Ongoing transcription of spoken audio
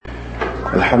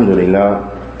الحمد لله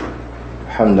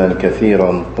حمدا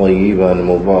كثيرا طيبا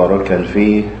مباركا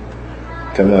فيه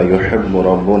كما يحب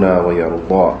ربنا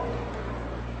ويرضى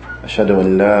أشهد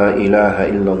أن لا إله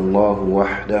إلا الله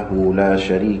وحده لا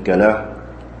شريك له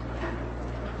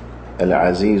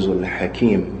العزيز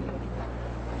الحكيم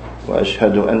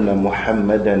وأشهد أن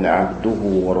محمدا عبده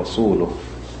ورسوله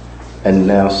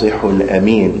الناصح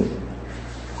الأمين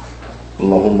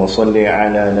اللهم صل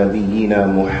على نبينا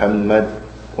محمد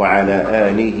وعلى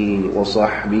آله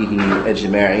وصحبه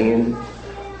أجمعين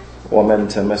ومن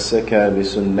تمسك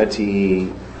بسنته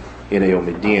إلى يوم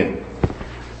الدين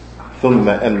ثم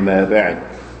أما بعد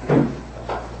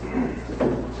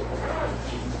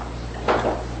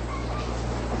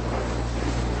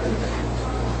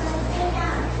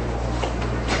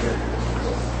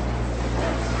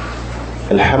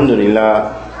الحمد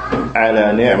لله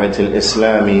على نعمة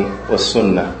الإسلام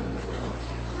والسنة.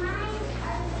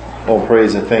 All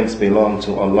praise and thanks belong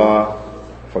to Allah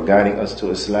for guiding us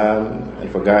to Islam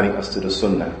and for guiding us to the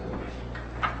Sunnah.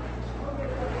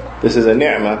 This is a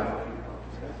ni'mah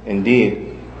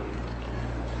indeed.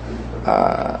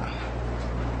 The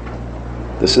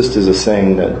sisters are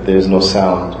saying that there is no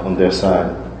sound on their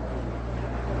side.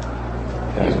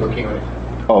 He's working on it.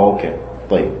 Oh, okay.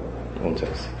 طيب.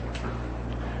 ممتاز.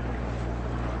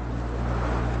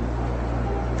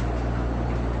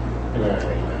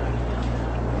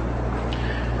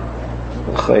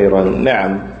 خيرا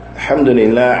نعم الحمد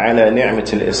لله على نعمة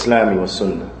الإسلام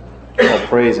والسنة. All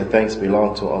praise and thanks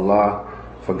belong to Allah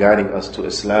for guiding us to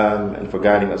Islam and for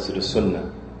guiding us to the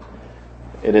Sunnah.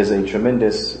 It is a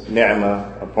tremendous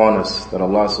ni'mah upon us that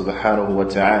Allah subhanahu wa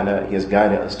ta'ala He has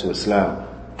guided us to Islam.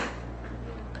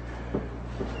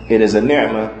 It is a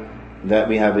ni'mah that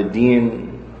we have a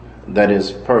deen that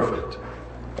is perfect,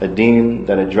 a deen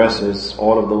that addresses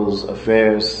all of those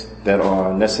affairs that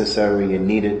are necessary and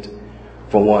needed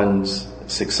for one's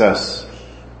success.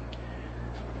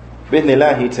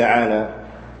 Bidnillahi ta'ala,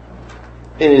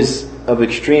 it is of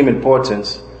extreme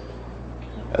importance,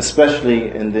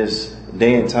 especially in this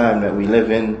day and time that we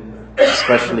live in,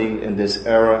 especially in this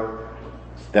era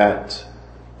that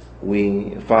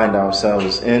we find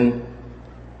ourselves in,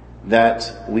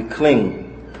 that we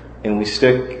cling and we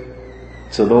stick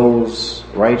to those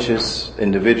righteous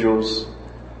individuals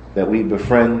that we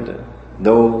befriend,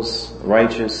 those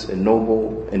righteous and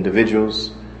noble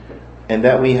individuals, and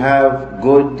that we have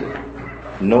good,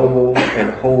 noble,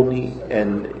 and holy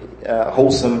and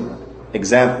wholesome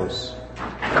examples.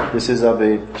 This is of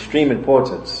extreme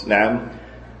importance,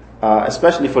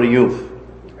 especially for the youth.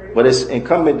 But it's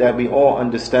incumbent that we all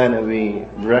understand and we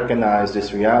recognize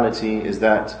this reality is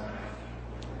that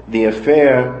the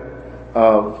affair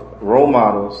of role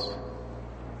models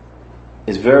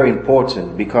is very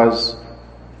important, because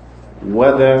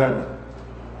whether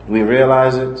we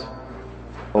realize it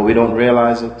or we don't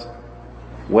realize it,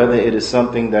 whether it is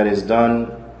something that is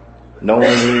done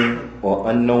knowingly or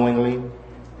unknowingly,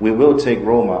 we will take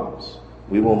role models.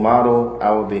 We will model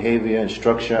our behavior and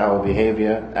structure our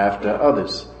behavior after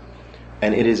others.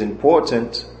 And it is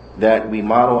important that we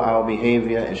model our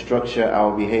behavior and structure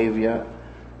our behavior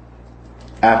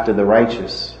after the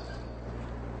righteous,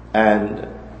 and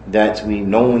that we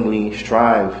knowingly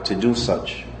strive to do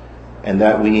such, and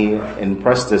that we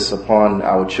impress this upon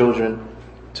our children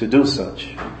to do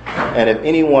such. And if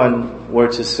anyone were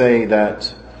to say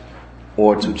that,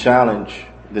 or to challenge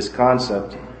this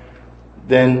concept,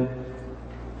 then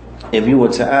if you were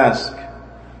to ask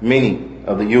many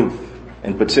of the youth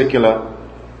in particular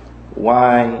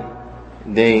why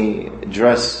they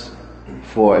dress,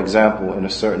 for example, in a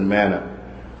certain manner,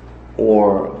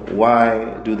 or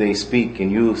why do they speak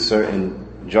and use certain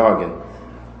jargon,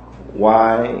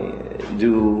 why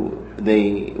do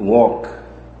they walk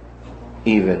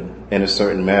even in a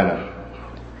certain manner,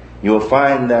 you will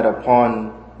find that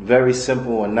upon very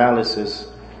simple analysis,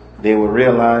 they will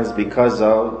realize because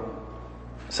of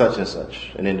such and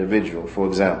such an individual, for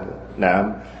example.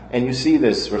 Now, and you see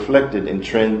this reflected in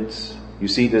trends, you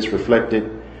see this reflected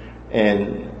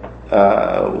in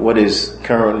what is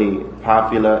currently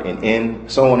popular and in,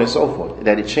 so on and so forth,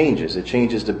 that it changes. It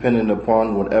changes depending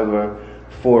upon whatever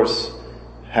force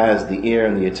has the ear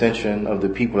and the attention of the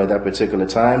people at that particular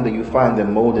time, that you find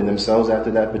them molding themselves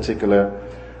after that particular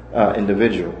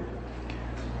individual.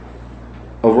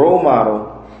 A role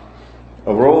model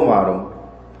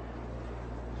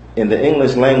in the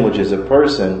English language is a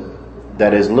person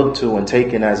that is looked to and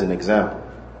taken as an example.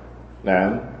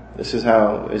 Now, this is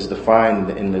how it's defined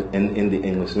in the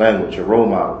English language, a role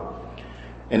model.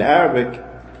 In Arabic,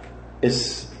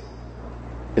 it's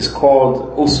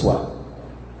called uswa.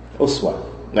 Uswa.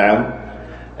 Now,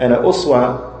 and an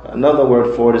uswa Another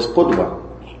word for it is qudwa,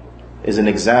 is an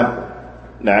example.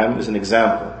 Na'am, is an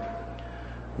example.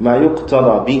 Ma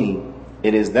yuqtada bihi,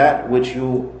 it is that which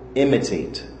you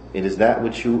imitate. It is that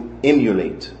which you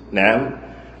emulate. Na'am.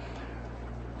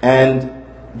 And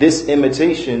this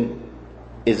imitation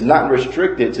is not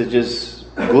restricted to just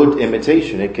good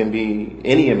imitation. It can be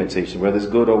any imitation, whether it's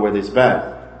good or whether it's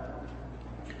bad.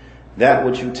 That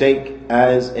which you take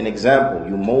as an example,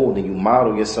 you mold and you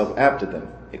model yourself after them.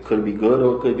 It could be good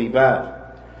or it could be bad.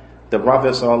 The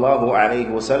Prophet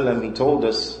ﷺ, he told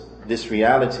us this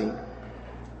reality,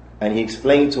 and he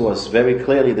explained to us very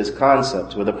clearly this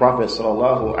concept, where the Prophet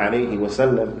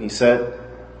ﷺ, he said,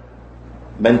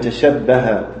 مَنْ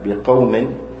تَشَبَّهَ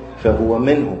بِقَوْمٍ فَهُوَ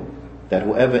مِنْهُمْ, that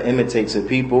whoever imitates a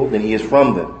people, then he is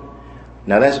from them.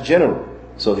 Now that's general.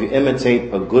 So if you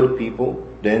imitate a good people,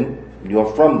 then you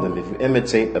are from them. If you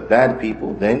imitate a bad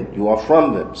people, then you are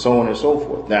from them, so on and so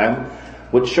forth. Now,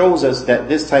 which shows us that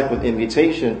this type of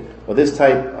imitation, or this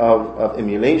type of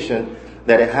emulation,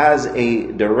 that it has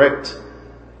a direct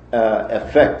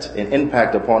effect and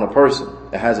impact upon a person.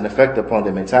 It has an effect upon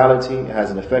their mentality, it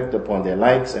has an effect upon their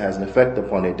likes, it has an effect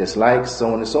upon their dislikes,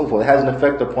 so on and so forth. It has an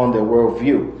effect upon their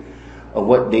worldview of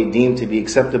what they deem to be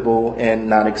acceptable and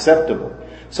not acceptable.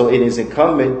 So it is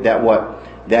incumbent that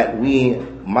we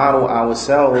model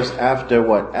ourselves after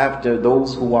what? After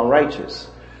those who are righteous.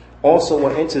 Also,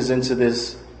 what enters into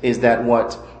this is that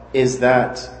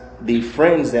the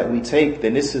friends that we take,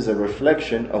 then this is a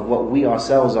reflection of what we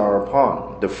ourselves are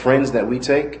upon. The friends that we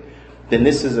take, then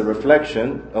this is a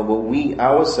reflection of what we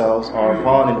ourselves are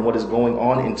upon and what is going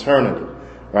on internally,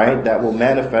 right? That will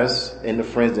manifest in the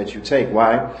friends that you take.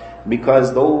 Why?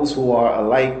 Because those who are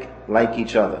alike like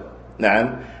each other.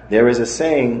 Now, there is a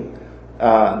saying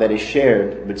that is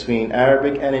shared between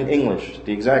Arabic and in English,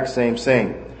 the exact same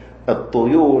saying.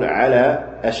 الطيور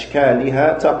على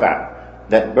أشكالها تقع,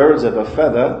 that birds of a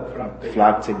feather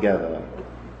flock together.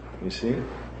 You see?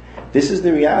 This is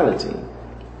the reality.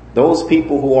 Those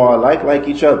people who are like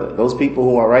each other, those people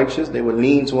who are righteous, they will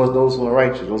lean towards those who are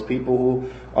righteous. Those people who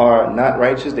are not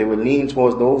righteous, they will lean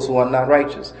towards those who are not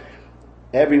righteous.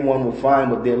 Everyone will find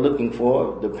what they're looking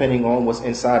for depending on what's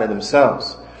inside of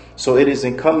themselves. So it is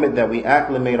incumbent that we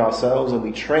acclimate ourselves and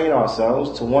we train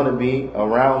ourselves to want to be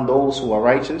around those who are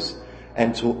righteous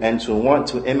and to want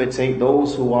to imitate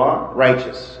those who are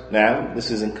righteous. Now, this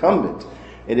is incumbent.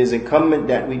 It is incumbent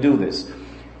that we do this.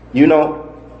 You know,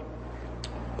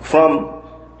 from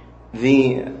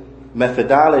the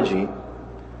methodology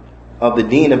of the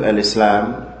Deen of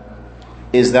Islam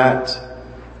is that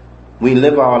we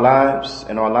live our lives,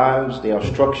 and our lives, they are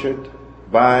structured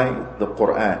by the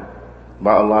Quran,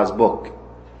 by Allah's book.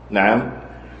 Naam,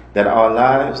 that our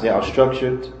lives, they are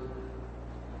structured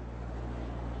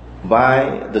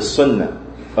by the Sunnah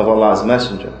of Allah's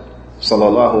Messenger,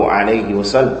 sallallahu alayhi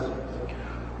wasallam.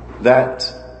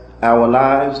 That our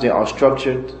lives, they are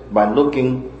structured by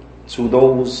looking to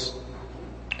those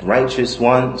righteous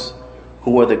ones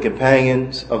who were the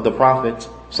companions of the Prophet,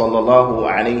 sallallahu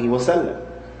alayhi wasallam.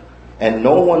 And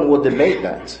no one would debate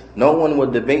that. No one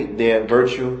would debate their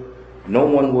virtue. No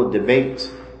one would debate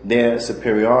their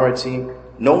superiority.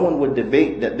 No one would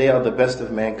debate that they are the best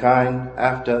of mankind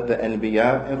after the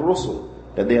Anbiya and Rusul.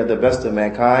 That they are the best of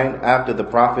mankind after the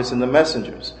prophets and the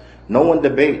messengers. No one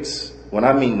debates. When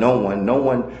I mean no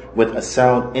one with a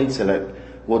sound intellect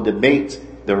will debate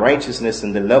the righteousness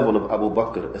and the level of Abu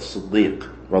Bakr as-Siddiq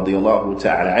radiyallahu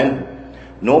ta'ala anhu.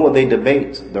 Nor will they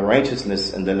debate the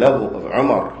righteousness and the level of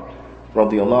Umar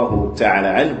radiyallahu ta'ala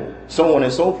anhu, so on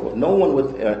and so forth. No one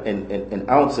with an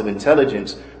ounce of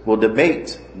intelligence will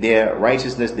debate their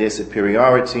righteousness, their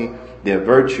superiority, their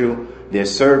virtue, their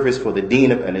service for the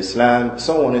Deen of Islam,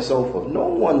 so on and so forth. No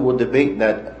one will debate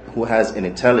that who has an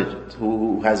intelligence,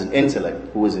 who has an intellect,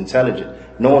 who is intelligent.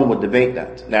 No one would debate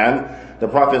that. Now, the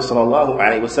Prophet sallallahu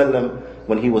alaihi wasallam,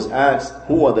 when he was asked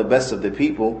who are the best of the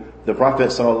people, the Prophet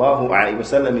sallallahu alaihi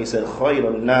wasallam, he said, خَيْرُ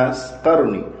النَّاسِ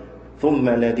قَرْنِي ثُمَّ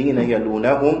الَّذِينَ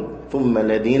يَلُونَهُمْ ثُمَّ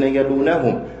الَّذِينَ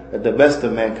يَلُونَهُمْ, that the best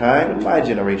of mankind, my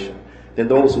generation, then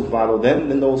those who follow them,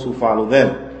 then those who follow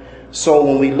them. So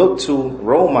when we look to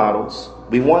role models,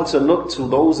 we want to look to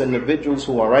those individuals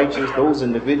who are righteous, those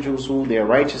individuals who their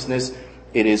righteousness,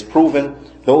 it is proven,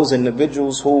 those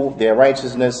individuals who their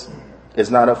righteousness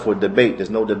is not up for debate. There's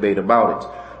no debate about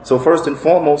it. So first and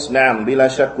foremost, na'am, bila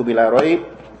shakku bila raib,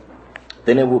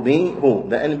 then it will be who?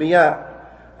 The Anbiya.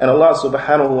 And Allah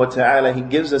subhanahu wa ta'ala, He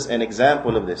gives us an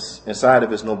example of this inside of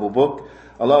His noble book.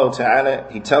 Allah ta'ala,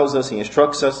 He tells us, He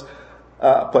instructs us,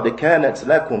 قَدْ كَانَتْ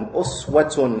لَكُمْ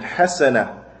أُسْوَةٌ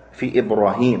حَسَنَةٌ فِي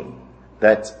إِبْرَاهِيمَ,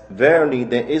 that verily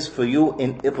there is for you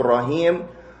in Ibrahim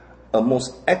a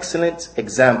most excellent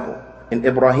example in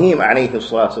Ibrahim alayhi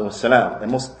salatu wasalam, a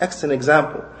most excellent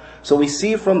example. So we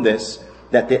see from this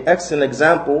that the excellent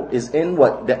example is in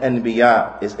what? The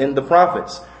Anbiya, is in the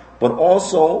prophets. But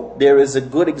also there is a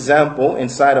good example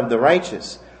inside of the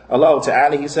righteous. Allah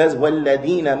Ta'ala, He says,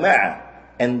 وَالَّذِينَ مَعَ,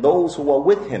 and those who are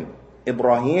with him.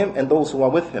 Ibrahim and those who are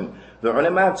with him. The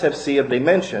ulama of tafsir, they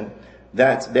mention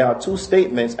that there are two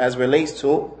statements as relates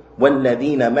to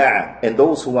وَالَّذِينَ مَعَ, and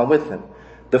those who are with him.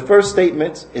 The first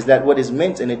statement is that what is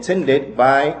meant and intended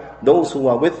by those who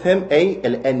are with him,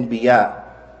 al-anbiya,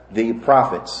 the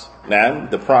prophets,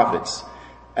 the prophets.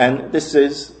 And this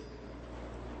is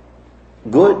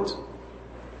good.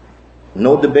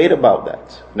 No debate about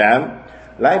that.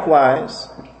 Likewise,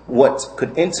 what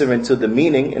could enter into the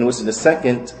meaning, and which is the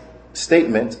second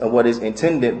statement of what is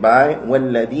intended by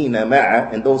وَالَّذِينَ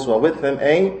مَعَ, and those who are with him,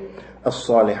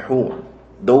 as-salihun,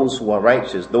 those who are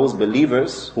righteous, those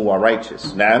believers who are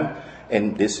righteous.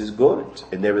 And this is good,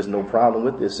 and there is no problem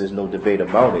with this, there's no debate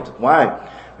about it. Why?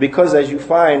 Because as you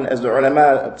find, as the ulama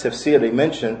of tafsir, they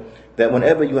mention that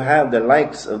whenever you have the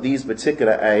likes of these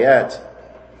particular ayat,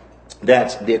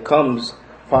 that there comes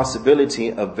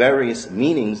possibility of various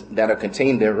meanings that are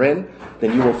contained therein,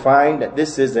 then you will find that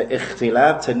this is an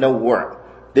ikhtilaf tanawwu'.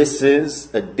 This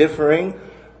is a differing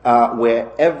where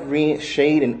every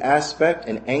shade and aspect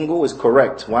and angle is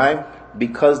correct. Why?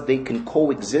 Because they can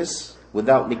coexist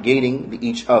without negating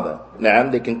each other.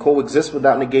 They can coexist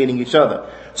without negating each other.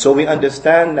 So we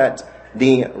understand that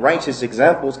the righteous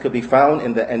examples could be found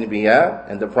in the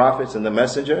Anbiya and the prophets and the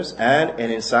messengers, and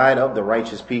inside of the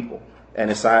righteous people. And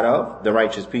inside of the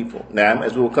righteous people.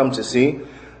 As we will come to see,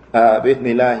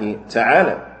 bi'ithnillahi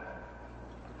ta'ala,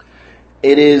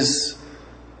 it is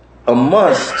a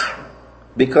must,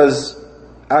 because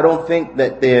I don't think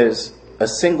that there's a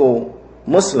single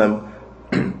Muslim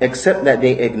except that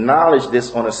they acknowledge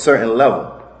this on a certain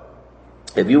level.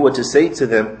 If you were to say to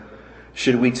them,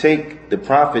 should we take the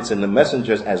prophets and the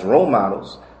messengers as role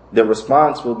models, the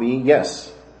response will be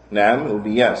yes. It will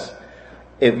be yes.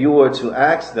 If you were to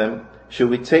ask them, should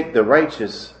we take the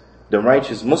righteous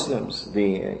Muslims,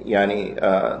 the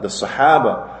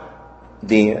Sahaba,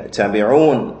 the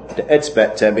Tabi'un, the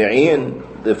Atba'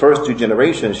 Tabi'in, the first two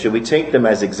generations, should we take them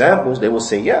as examples? They will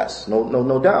say yes,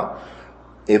 no doubt.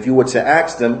 If you were to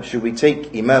ask them, should we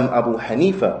take Imam Abu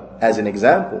Hanifa as an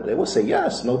example? They will say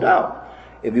yes, no doubt.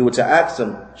 If you were to ask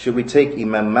them, should we take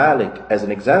Imam Malik as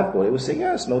an example? They would say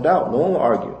yes, no doubt. No one will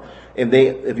argue.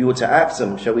 If you were to ask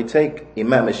them, shall we take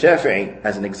Imam Shafi'i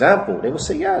as an example? They would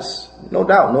say yes, no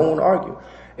doubt. No one will argue.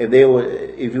 If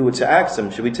you were to ask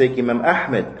them, should we take Imam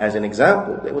Ahmed as an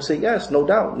example? They would say yes, no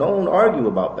doubt. No one will argue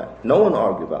about that. No one will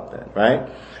argue about that, right?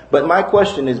 But my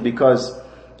question is because,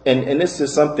 and this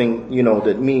is something,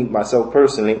 that me, myself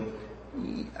personally,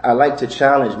 I like to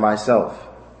challenge myself,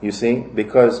 you see,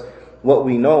 because what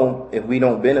we know, if we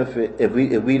don't benefit, if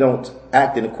we don't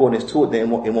act in accordance to it,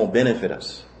 then it won't benefit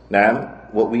us.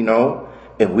 What we know,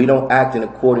 if we don't act in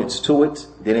accordance to it,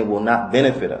 then it will not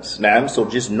benefit us. So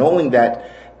just knowing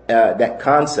that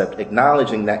concept,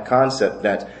 acknowledging that concept,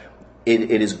 that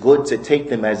it is good to take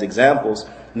them as examples,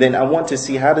 then I want to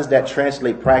see how does that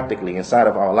translate practically inside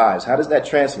of our lives. How does that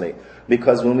translate?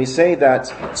 Because when we say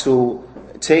that to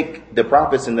take the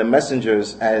prophets and the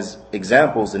messengers as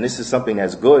examples, and this is something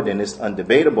that's good and it's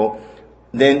undebatable,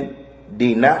 then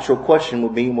the natural question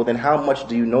would be, well, then how much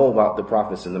do you know about the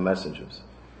prophets and the messengers?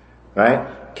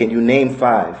 Right? Can you name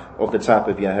 5 off the top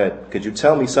of your head? Could you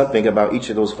tell me something about each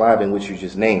of those 5 in which you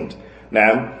just named?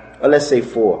 Let's say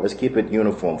 4. Let's keep it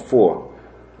uniform. 4.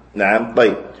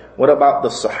 But what about the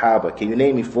Sahaba? Can you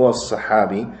name me 4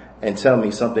 Sahabi and tell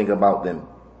me something about them?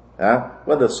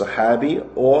 Whether Sahabi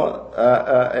or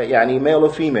male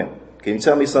or female. Can you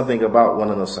tell me something about one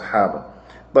of the Sahaba?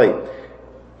 But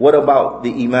what about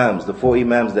the Imams, the 4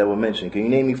 Imams that were mentioned? Can you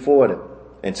name me 4 of them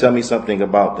and tell me something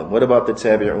about them? What about the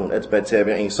Tabi'un, Atba'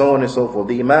 Tabi'in, so on and so forth?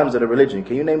 The Imams of the religion.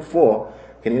 Can you name 4?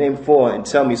 Can you name 4 and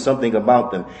tell me something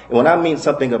about them? And when I mean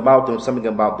something about them, something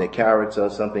about their character,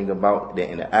 something about their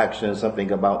interaction,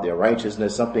 something about their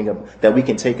righteousness, something that we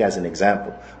can take as an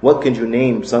example. What can you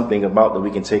name something about that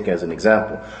we can take as an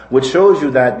example? Which shows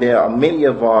you that there are many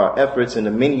of our efforts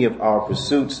and many of our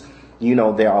pursuits, they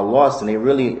are lost and they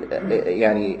really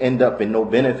end up in no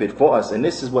benefit for us. And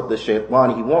this is what the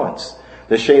shaitan, he wants.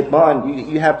 The shaitan,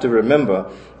 you have to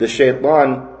remember, the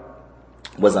shaitan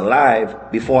was alive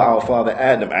before our father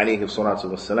Adam alayhi salatu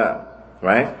wasalam,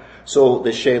 right? So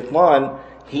the shaitan,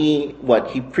 he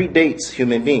predates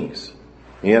human beings.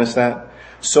 You understand?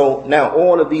 So now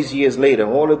all of these years later,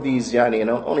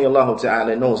 only Allah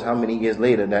Ta'ala knows how many years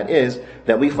later that is,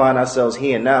 that we find ourselves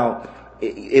here now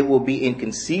it will be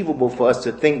inconceivable for us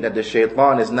to think that the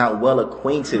shaitan is not well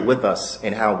acquainted with us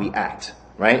and how we act.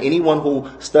 Right? Anyone who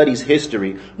studies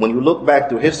history, when you look back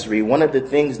through history, one of the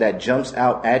things that jumps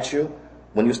out at you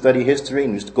when you study history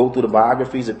and you go through the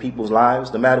biographies of people's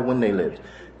lives, no matter when they lived,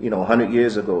 100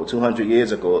 years ago, 200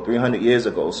 years ago, 300 years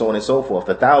ago, so on and so forth,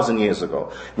 1,000 years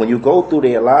ago. When you go through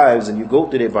their lives and you go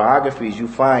through their biographies, you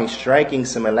find striking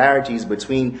similarities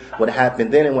between what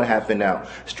happened then and what happened now.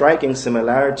 Striking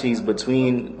similarities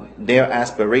between their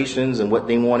aspirations and what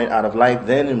they wanted out of life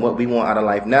then and what we want out of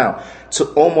life now. To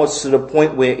almost to the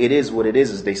point where it is what it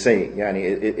is, as they say.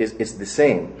 It's the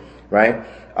same, right?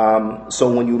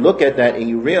 So when you look at that and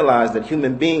you realize that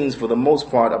human beings, for the most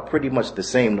part, are pretty much the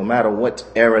same, no matter what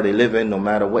era they live in, no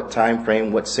matter what time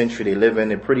frame, what century they live in,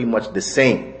 they're pretty much the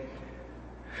same.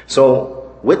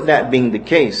 So with that being the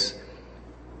case,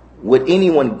 would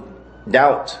anyone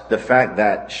doubt the fact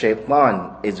that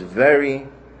Shaitan is very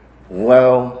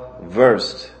well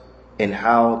versed in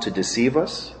how to deceive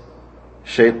us?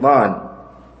 Shaitan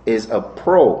is a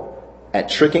pro at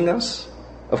tricking us.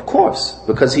 Of course,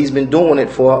 because he's been doing it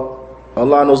for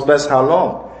Allah knows best how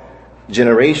long.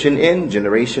 Generation in,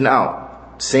 generation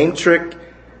out. Same trick,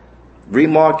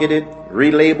 remarketed,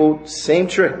 relabeled, same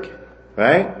trick.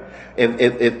 Right?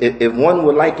 If one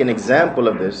would like an example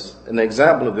of this,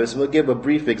 we'll give a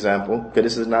brief example, because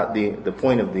this is not the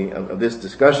point of this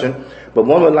discussion, but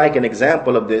one would like an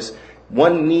example of this.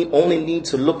 One only need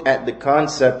to look at the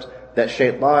concept that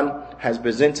Shaitan has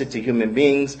presented to human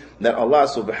beings, that Allah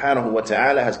subhanahu wa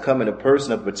ta'ala has come in a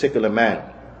person of a particular man.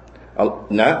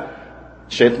 Now,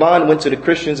 Shaitan went to the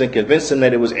Christians and convinced them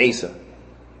that it was Isa.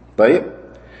 Right?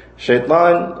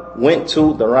 Shaitan went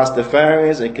to the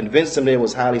Rastafarians and convinced them that it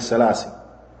was Haile Selassie.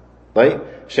 Right?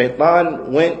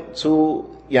 Shaitan went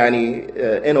to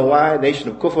NOI, Nation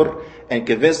of Kufr, and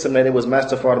convinced them that it was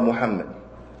Master Father Muhammad.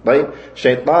 Right?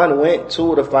 Shaitan went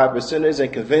to the 5%ers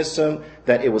and convinced them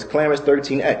that it was Clarence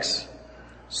 13X.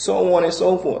 So on and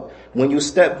so forth. When you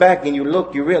step back and you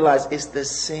look, you realize it's the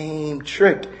same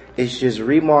trick. It's just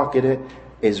remarketed,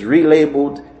 it's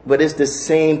relabeled, but it's the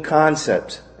same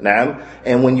concept.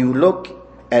 And when you look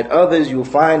at others, you'll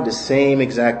find the same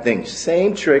exact thing.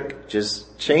 Same trick,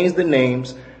 just change the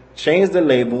names, change the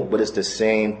label, but it's the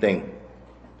same thing.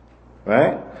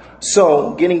 Right?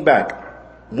 So, getting back,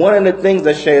 one of the things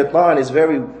that Shaitan is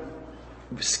very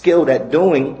skilled at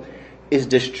doing is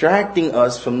distracting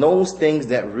us from those things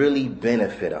that really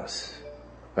benefit us.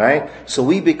 Right? So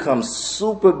we become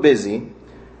super busy.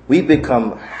 We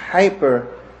become hyper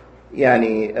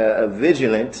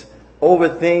vigilant over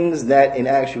things that in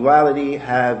actuality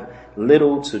have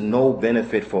little to no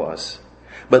benefit for us.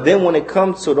 But then when it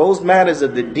comes to those matters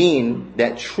of the deen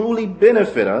that truly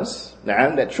benefit us,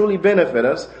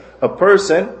 a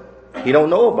person, he don't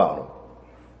know about them.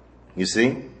 You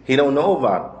see? He don't know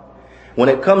about them. When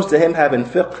it comes to him having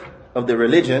fiqh of the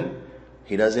religion,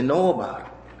 he doesn't know about it.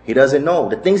 He doesn't know.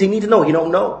 The things he needs to know, he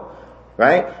don't know.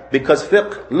 Right? Because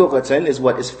fiqh, lughatan, is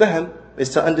what is fahm, is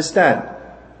to understand.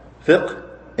 Fiqh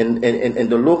in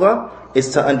the lugha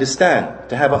is to understand,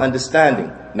 to have an understanding.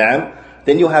 Naam.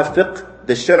 Then you have fiqh,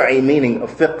 the shar'i meaning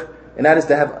of fiqh, and that is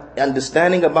to have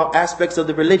understanding about aspects of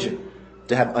the religion.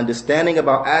 To have understanding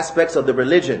about aspects of the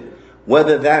religion.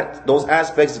 Whether those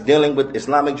aspects are dealing with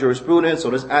Islamic jurisprudence or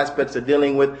those aspects are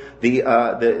dealing with the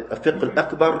fiqh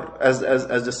al-akbar, as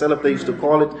the Salaf used to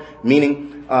call it,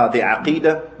 meaning the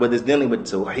aqidah, whether it's dealing with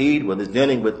tawheed, whether it's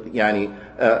dealing with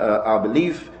our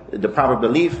belief, the proper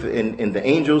belief in the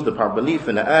angels, the proper belief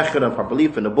in the akhirah, the proper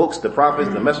belief in the books, the prophets,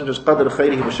 the messengers, qadr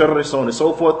khayrihi wa sharrihi, so on and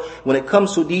so forth. When it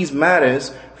comes to these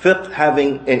matters, fiqh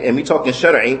having, and we talking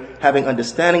shar'i, having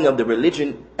understanding of the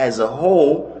religion as a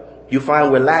whole, you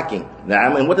find we're lacking.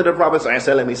 And what did the Prophet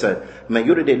ﷺ say? مَنْ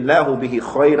يُرِدِ اللَّهُ بِهِ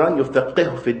خَيْرًا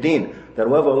يُفْتَقِّهُ فِي الدِّينِ. That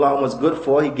whoever Allah was good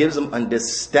for, He gives them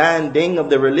understanding of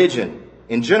the religion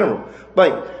in general.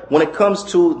 But when it comes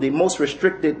to the most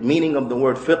restricted meaning of the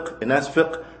word fiqh, and that's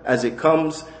fiqh as it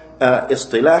comes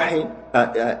istilahan,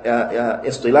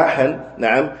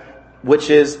 which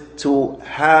is to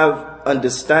have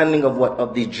understanding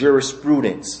of the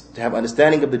jurisprudence, to have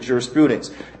understanding of the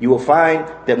jurisprudence. You will find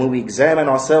that when we examine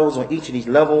ourselves on each of these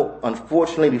levels,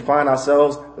 unfortunately we find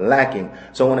ourselves lacking.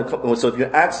 So if you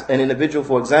ask an individual,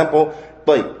 for example,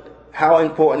 but how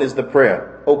important is the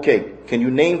prayer? Okay, can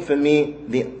you name for me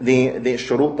the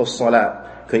shurut of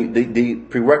salah, the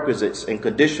prerequisites and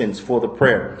conditions for the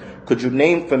prayer? Could you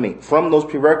name for me from those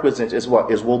prerequisites is what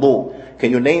is wudu?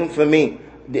 Can you name for me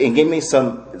and give me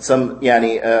some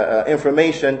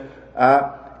information,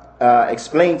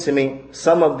 explain to me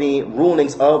some of the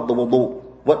rulings of the wudu.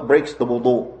 What breaks the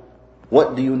wudu?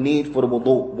 What do you need for the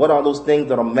wudu? What are those things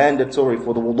that are mandatory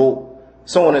for the wudu?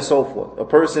 So on and so forth. A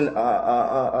person,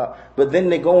 but then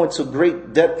they go into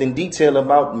great depth and detail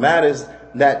about matters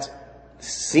that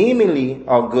seemingly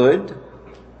are good,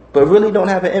 but really don't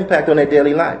have an impact on their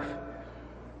daily life.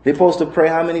 They're supposed to pray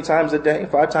how many times a day?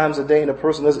 5 times a day, and a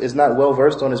person is not well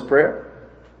versed on his prayer,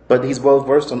 but he's well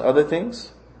versed on other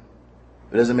things.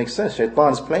 It doesn't make sense.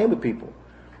 Shaitan is playing with people.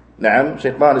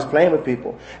 Shaitan is playing with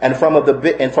people. And from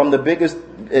the biggest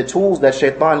tools that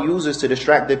Shaitan uses to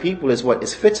distract the people is what?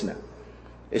 It's fitna.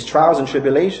 It's trials and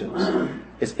tribulations.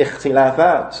 It's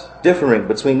ikhtilafat, differing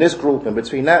between this group and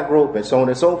between that group, and so on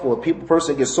and so forth.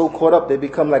 Person gets so caught up, they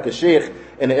become like a sheikh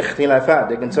in the ikhtilafat.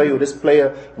 They can tell you this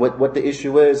player, what the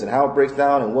issue is, and how it breaks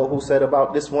down, and who said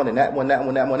about this one, and that one, that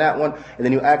one, that one, that one. And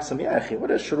then you ask them, Ya akhi,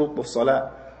 what is shurut of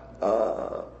salah?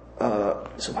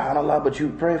 Subhanallah, but you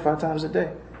pray 5 times a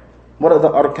day. What are the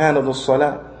arkan of the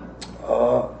salah?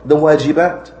 The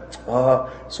wajibat.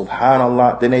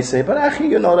 Subhanallah. Then they say, but akhi,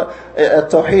 you know,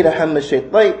 the-tawheed aham al-shay.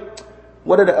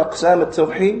 What are the aqsam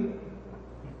al-tawheed?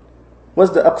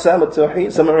 What's the aqsam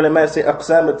al-tawheed? Some ulama say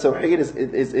aqsam al-tawheed is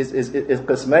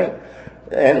qismayn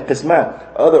and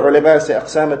qisman. Other ulama say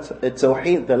aqsam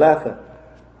al-tawheed thalatha.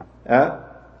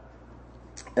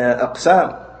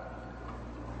 Aqsam.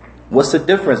 What's the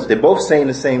difference? They're both saying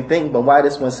the same thing, but why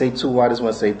this one say 2, why this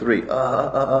one say 3?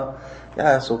 Yeah,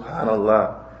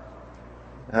 subhanallah.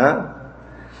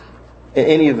 In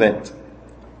any event,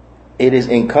 it is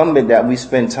incumbent that we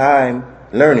spend time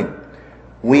learning.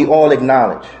 We all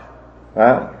acknowledge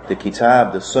the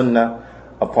kitab, the sunnah,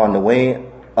 upon the way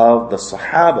of the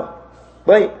sahaba.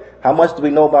 But how much do we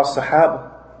know about sahaba?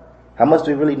 How much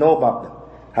do we really know about them?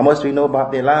 How much do we know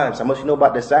about their lives? How much do we know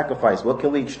about their sacrifice? What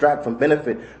can we extract from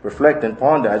benefit, reflect, and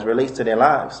ponder as it relates to their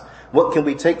lives? What can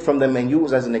we take from them and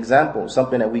use as an example?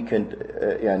 Something that we can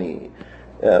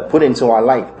put into our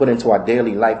life, put into our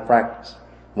daily life practice.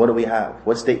 What do we have?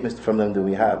 What statements from them do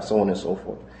we have? So on and so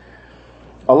forth.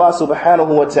 Allah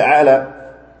subhanahu wa ta'ala,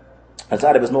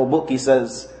 outside of his notebook, he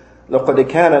says, لَقَدْ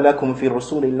كَانَ لَكُمْ فِي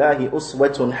رَسُولِ اللَّهِ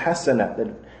أُسْوَةٌ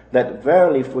حَسَنَةٌ, that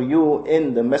verily for you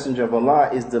in the Messenger of Allah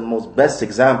is the most best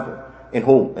example. In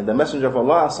who? In the Messenger of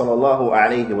Allah sallallahu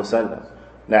alayhi wa sallam.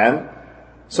 Na'am.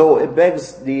 So it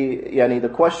begs the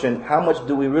question, how much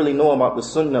do we really know about the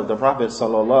sunnah of the Prophet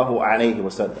sallallahu alayhi wa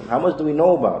sallam? How much do we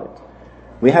know about it?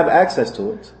 We have access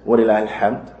to it. Walillahi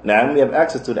alhamd. Na'am. We have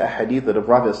access to the hadith of the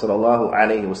Prophet sallallahu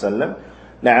alayhi wa sallam.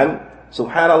 Na'am.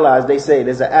 Subhanallah, as they say,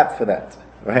 there's an app for that.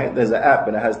 Right? There's an app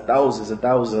and it has thousands and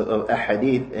thousands of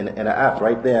hadith in an app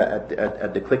right there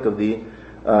at the click of the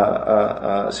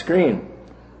screen.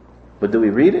 But do we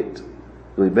read it?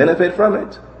 Do we benefit from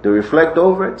it? Do we reflect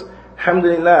over it?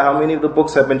 Alhamdulillah, how many of the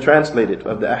books have been translated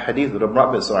of the hadith of the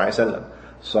Prophet sallallahu alaihi wasallam?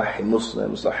 Sahih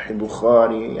Muslim, Sahih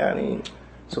Bukhari,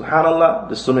 subhanallah,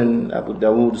 the Sunan Abu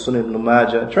Dawood, the Sunan Ibn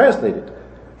Majah, translated.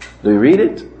 Do we read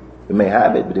it? We may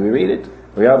have it, but do we read it?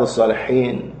 Riyadh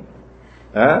al-Salihin,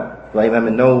 like Imam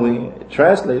al-Nawawi,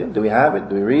 translated. Do we have it?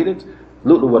 Do we read it?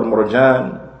 Lu'lu wal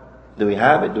Marjan. Do we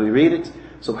have it? Do we read it?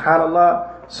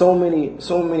 Subhanallah, so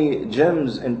many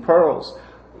gems and pearls,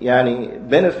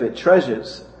 benefit,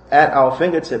 treasures at our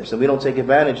fingertips, and we don't take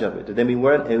advantage of it. And then we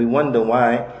wonder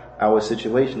why our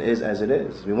situation is as it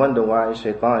is. We wonder why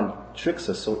Shaitan tricks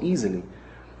us so easily.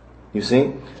 You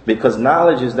see? Because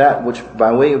knowledge is that which,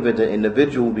 by way of it, the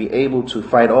individual will be able to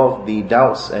fight off the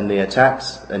doubts and the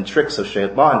attacks and tricks of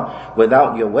Shaitan.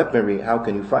 Without your weaponry, how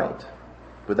can you fight?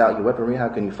 Without your weaponry, how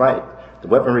can you fight? The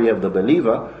weaponry of the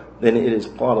believer, then it is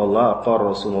Qala Allah,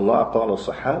 Qala Rasulullah, Qala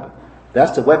Sahaba.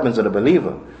 That's the weapons of the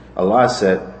believer. Allah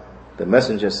said, the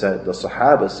Messenger said, the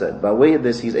Sahaba said, by way of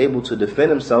this, he's able to defend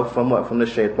himself from what? From the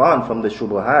Shaitan, from the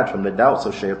shubuhat, from the doubts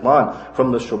of Shaitan,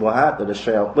 from the shubuhat of the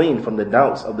shayateen, from the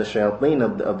doubts of the shayateen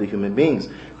of the human beings.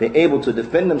 They're able to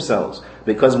defend themselves.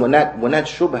 Because when that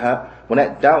shubha, when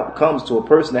that doubt comes to a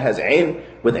person that has ilm,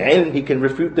 with ilm, he can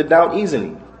refute the doubt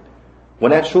easily.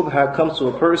 When that shubha comes to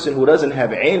a person who doesn't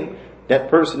have ilm, that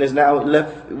person is now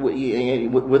left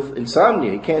with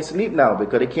insomnia. He can't sleep now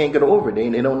because they can't get over it.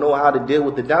 They don't know how to deal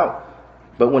with the doubt.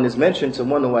 But when it's mentioned to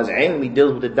one who has ilm, he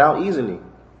deals with the doubt easily.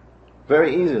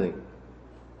 Very easily.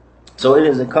 So it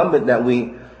is incumbent that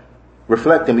we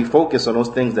reflect and we focus on those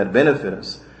things that benefit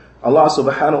us. Allah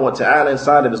subhanahu wa ta'ala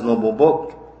inside of his noble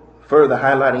book, further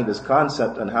highlighting this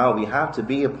concept and how we have to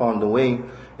be upon the way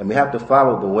and we have to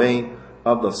follow the way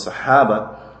of the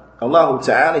Sahaba. Allah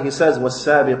Ta'ala, he says,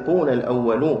 وَالسَّابِقُونَ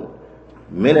الْأَوَّلُونَ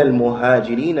مِنَ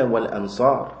الْمُهَاجِرِينَ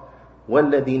وَالْأَنصَارِ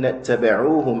وَالَّذِينَ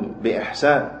اتَّبَعُوهُمْ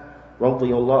بِإِحْسَانٍ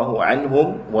رَضِيَ اللَّهُ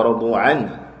عَنْهُمْ وَرَضُوا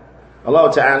عَنْهُ.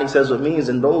 Allah Ta'ala says what means,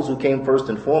 and those who came first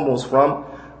and foremost from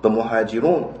the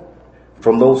muhajirun,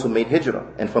 from those who made hijrah,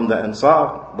 and from the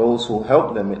Ansar, those who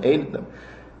helped them and aided them.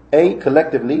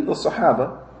 Collectively, the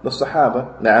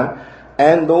Sahaba, na'am,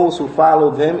 and those who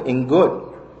follow them in good.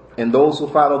 And those who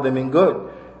follow them in good.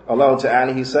 Allah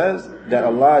Ta'ala, He says that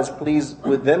Allah is pleased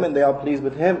with them and they are pleased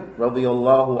with Him.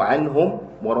 Radiyallahu anhum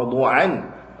wa radu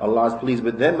an. Allah is pleased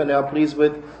with them and they are pleased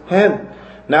with Him.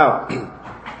 Now,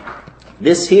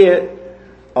 this here,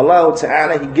 Allah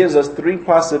Ta'ala, He gives us three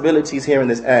possibilities here in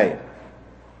this ayah.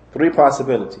 Three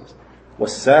possibilities.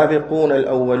 وَالسَّابِقُونَ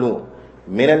الْأَوَّلُونَ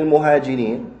مِنَ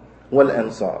الْمُهَاجِرِينَ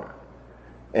وَالْأَنصَارِ.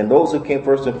 And those who came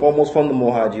first and foremost from the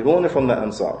Muhajirun and from the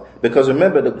Ansar. Because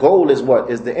remember, the goal is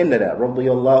what? Is the end of that. رَضِيَ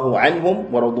اللَّهُ عَنْهُمْ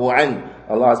وَرَضُوا عَنْهُ.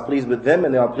 Allah is pleased with them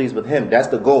and they are pleased with Him. That's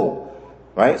the goal.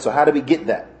 Right? So how do we get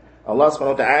that? Allah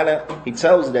subhanahu wa ta'ala, He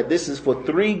tells us that this is for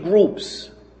three groups.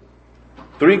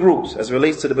 Three groups as it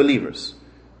relates to the believers.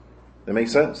 That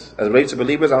makes sense? As it relates to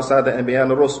believers outside the Anbiya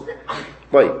and the Rusul.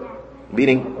 Right.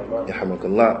 Meaning,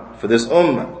 for this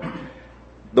ummah.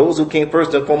 Those who came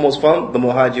first and foremost from the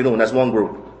Muhajirun, that's one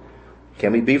group.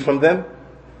 Can we be from them?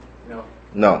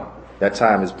 No. That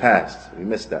time is past. We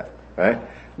missed that. Right?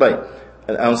 But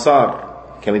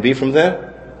Ansar, can we be from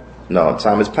them? No,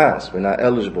 time is past. We're not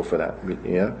eligible for that.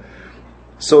 Yeah.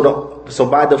 So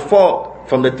by default,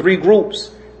 from the three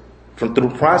groups,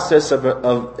 through process of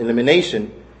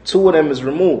elimination, two of them is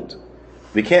removed.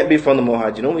 We can't be from the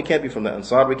Muhajirun, we can't be from the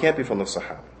Ansar, we can't be from the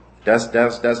Sahaba. That's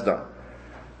done.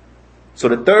 So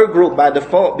the third group by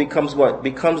default becomes what?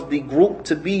 Becomes the group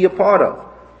to be a part of.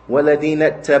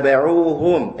 وَالَّذِينَ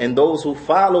اتَّبَعُوهُمْ. And those who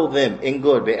follow them in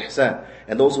good, بِإِحْسَانٍ.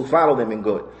 And those who follow them in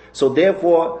good. So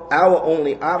therefore, our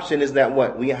only option is that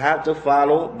what? We have to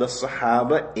follow the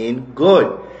Sahaba in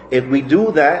good. If we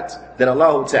do that, then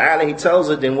Allah Ta'ala, He tells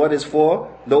us then what is for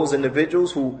those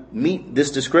individuals who meet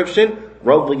this description,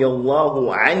 رَضِيَ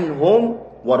اللَّهُ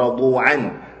عَنْهُمْ وَرَضُوا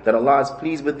عَنْهُ. That Allah is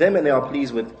pleased with them and they are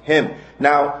pleased with Him.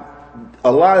 Now,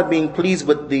 Allah being pleased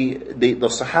with the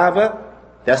Sahaba,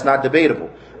 that's not debatable.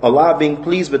 Allah being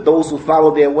pleased with those who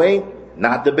follow their way,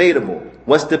 not debatable.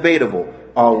 What's debatable?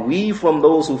 Are we from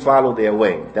those who follow their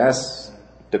way? That's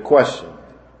the question.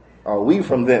 Are we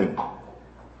from them?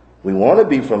 We want to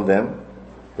be from them,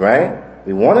 right?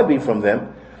 We want to be from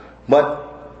them,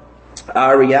 but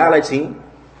our reality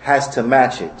has to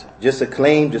match it. Just a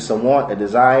claim, just a want, a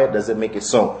desire, doesn't make it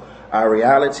so. Our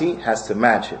reality has to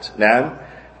match it. Now,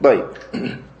 but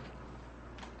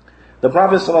the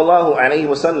Prophet sallallahu alaihi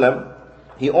wasallam,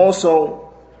 he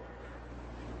also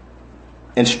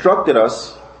instructed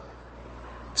us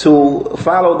to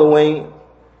follow the way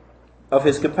of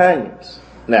his companions.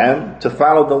 Naam, to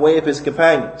follow the way of his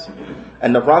companions.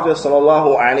 And the Prophet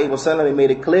sallallahu alaihi wasallam, he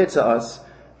made it clear to us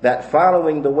that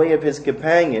following the way of his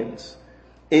companions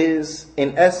is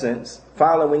in essence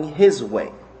following his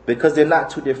way, because they're not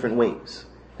two different ways.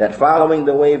 That following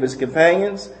the way of his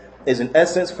companions is in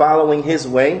essence following his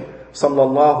way,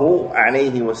 sallallahu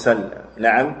alayhi wa sallam.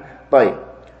 Na'am. Tayyib.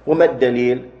 وَمَا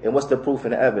الدَّلِيلِ. And what's the proof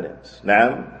and the evidence?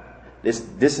 Na'am.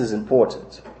 This is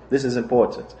important. This is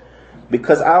important.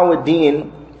 Because our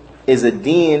deen is a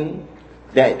deen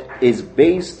that is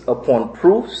based upon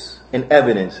proofs and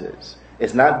evidences.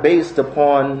 It's not based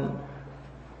upon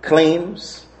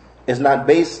claims. It's not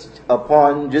based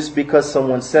upon just because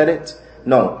someone said it.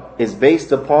 No, it's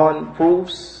based upon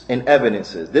proofs and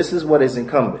evidences. This is what is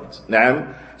incumbent.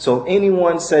 Naam. So if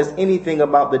anyone says anything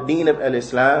about the deen of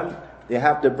al-Islam, they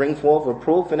have to bring forth a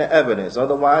proof and an evidence.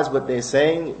 Otherwise, what they're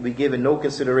saying, we give it no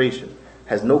consideration.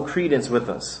 Has no credence with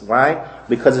us. Why?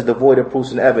 Because it's devoid of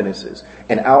proofs and evidences.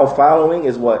 And our following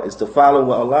is what? Is to follow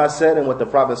what Allah said and what the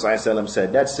Prophet ﷺ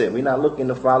said. That's it. We're not looking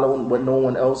to follow what no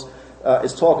one else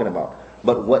is talking about.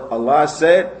 But what Allah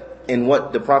said and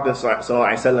what the Prophet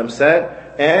ﷺ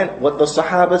said and what the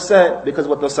Sahaba said. Because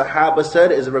what the Sahaba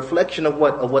said is a reflection of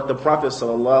what? Of what the Prophet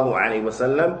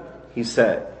ﷺ, he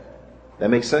said. That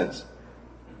makes sense?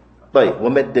 But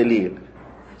وَمَا الدَّلِيلِ.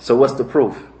 So what's the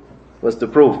proof? What's the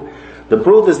proof? The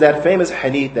proof is that famous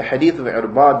hadith, the hadith of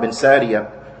Irbad bin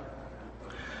Sariyah,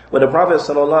 where the Prophet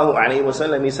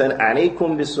ﷺ, he said,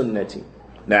 "Alaykum bisunnati."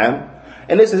 Naam.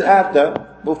 And this is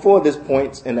before this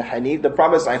point in the hadith, the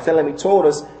Prophet ﷺ, he told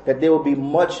us that there will be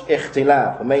much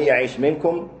ikhtilaf. وَمَن يَعِشْ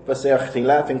مِنْكُمْ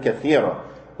فَسَيَخْتِلَافٍ كَثِيرًا.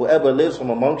 Whoever lives from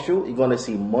amongst you, you're going to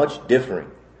see much different.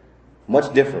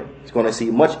 Much different. You're going to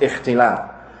see much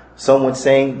ikhtilaf. Someone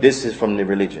saying this is from the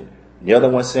religion. The other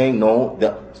one saying, no,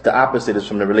 the opposite is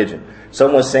from the religion.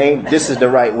 Someone saying, this is the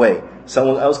right way.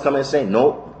 Someone else coming and saying,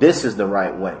 no, this is the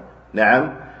right way.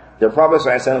 Now, the Prophet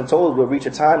ﷺ told us we'll reach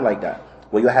a time like that,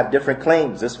 where you'll have different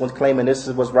claims. This one's claiming this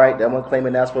was right, that one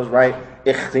claiming that was right.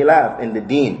 Ikhtilaf in the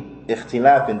deen.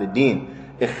 Ikhtilaf in the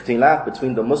deen. ikhtilaf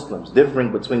between the Muslims,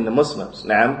 differing between the Muslims.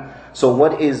 Naam. So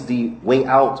what is the way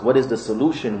out? What is the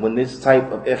solution when this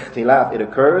type of ikhtilaf it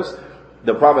occurs?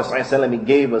 The Prophet ﷺ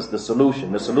gave us the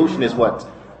solution. The solution is what?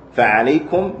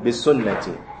 فَعَلَيْكُمْ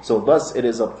بِسُنَّتِي. So thus it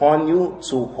is upon you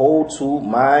to hold to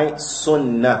my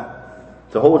sunnah.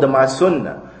 To hold to my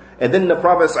sunnah. And then the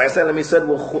Prophet ﷺ he said,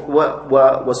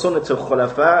 وَسُنَّةُ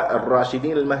الخُّلَفَاءِ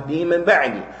الرَّاشِدِينَ الْمَهْدِيِّينَ مِنْ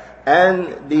بَعْدِي.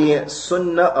 And the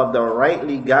sunnah of the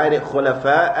rightly guided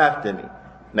khulafa after me.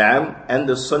 Naam. And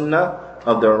the sunnah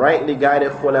of the rightly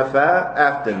guided khulafa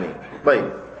after me.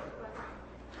 But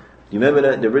you remember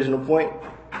the original point?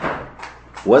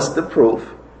 What's the proof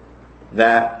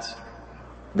that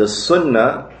the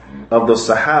sunnah of the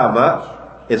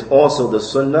Sahaba is also the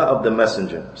sunnah of the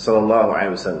Messenger sallallahu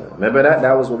alaihi wasallam? Remember that?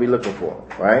 That was what we're looking for,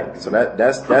 right? So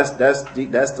that's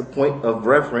the point of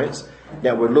reference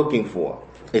that we're looking for.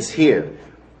 It's here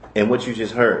in what you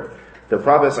just heard. The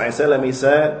Prophet ﷺ, he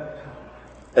said,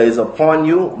 is upon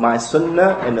you my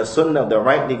sunnah and the sunnah of the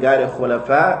rightly guided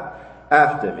khulafa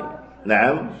after me.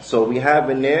 Naam. So we have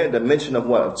in there the mention of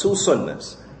what? Of two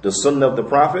sunnahs. The sunnah of the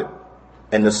Prophet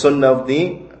and the sunnah of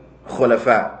the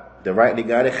khulafa, the rightly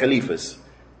guided khalifas.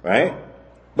 Right?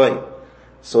 But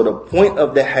so the point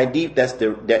of the hadith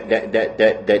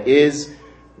that is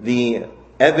the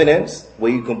evidence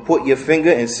where you can put your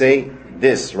finger and say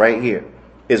this right here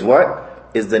is what?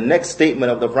 Is the next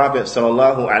statement of the Prophet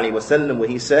sallallahu alaihi wasallam where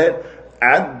he said,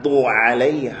 "Addu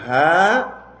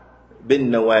alayha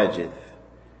bin nawajid."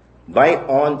 Bite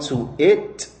onto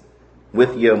it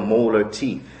with your molar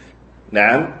teeth.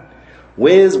 Now,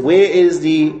 where is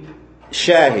the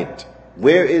shahid?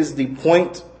 Where is the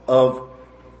point of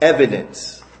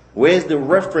evidence? Where is the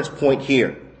reference point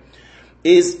here?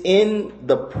 Is in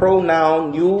the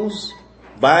pronoun used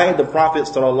by the Prophet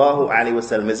sallallahu alaihi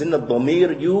wasallam. Is in the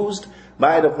dhamir used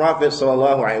by the Prophet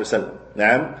sallallahu alaihi wasallam.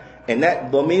 Now, and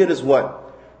that dhamir is what?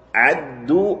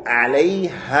 Addu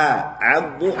alayha.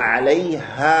 Addu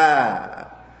alayha.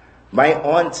 Bite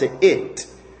onto it.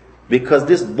 Because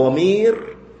this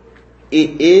dhamir,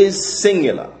 it is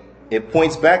singular. It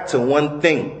points back to one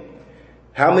thing.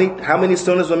 How many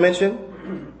sunnahs were mentioned?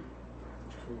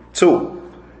 Two.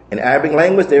 In Arabic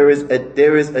language, there is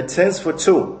a tense for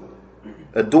two.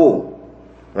 A dual.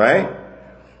 Right?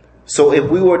 So if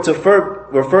we were to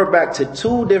refer back to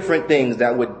two different things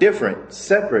that were different,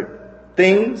 separate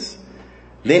things,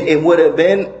 then it would have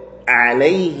been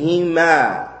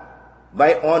alayhima.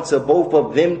 Bite onto both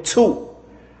of them too.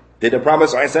 Did the Prophet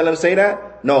ﷺ say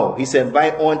that? No. He said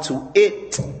bite onto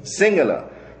it, singular,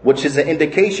 which is an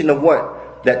indication of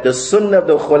what? That the sunnah of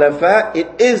the khulafa,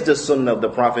 it is the sunnah of the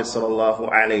Prophet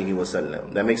sallallahu alaihi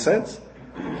wasallam. That makes sense?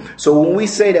 So when we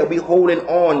say that we holding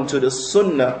on to the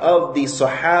sunnah of the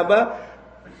Sahaba,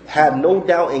 have no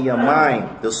doubt in your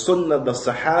mind, the sunnah of the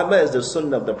Sahaba is the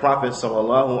sunnah of the Prophet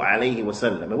sallallahu alaihi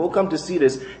wasallam. And we'll come to see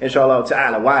this, inshallah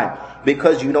ta'ala. Why?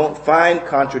 Because you don't find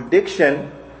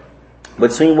contradiction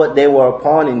between what they were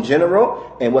upon in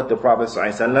general and what the Prophet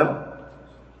sallallahu alaihi wasallam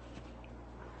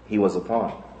he was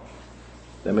upon.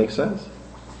 That makes sense?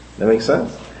 That makes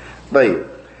sense? But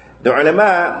the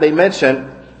ulama, they mentioned,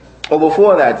 or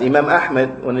before that, Imam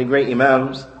Ahmed, one of the great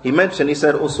Imams, he mentioned, he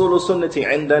said, أصول السنة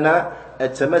عندنا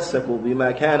التمسك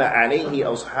بما كان عليه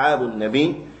أصحاب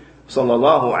النبي صلى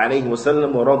الله عليه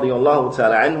وسلم ورضي الله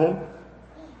تعالى عنهم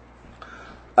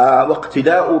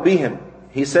واقتداء بهم.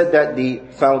 He said that the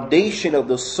foundation of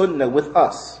the sunnah with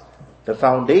us, the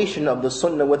foundation of the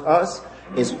sunnah with us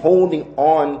is holding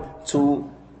on to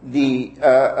the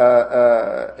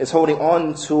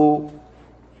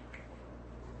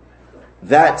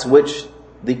that which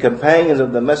the companions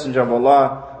of the Messenger of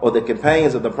Allah or the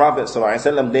companions of the Prophet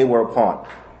ﷺ they were upon.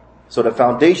 So the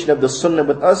foundation of the sunnah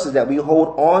with us is that we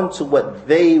hold on to what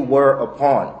they were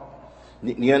upon.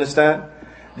 You understand?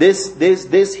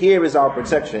 This here is our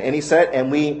protection. And he said,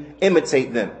 and we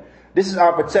imitate them. This is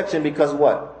our protection because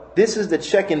what? This is the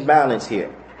check and balance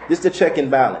here. This is the check and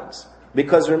balance.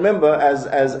 Because remember, as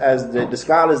the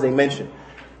scholars they mentioned,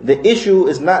 the issue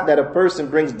is not that a person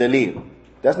brings dalil.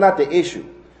 That's not the issue.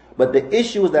 But the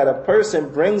issue is that a person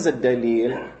brings a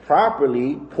dalil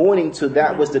properly, pointing to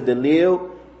that which the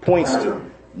dalil points to.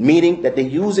 Meaning that they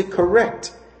use it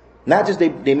correct. Not just they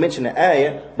mention the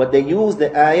ayah, but they use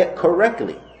the ayah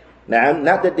correctly. Now,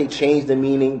 not that they change the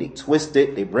meaning, they twist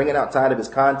it, they bring it outside of its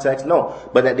context. No,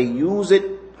 but that they use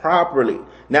it properly.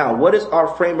 Now, what is our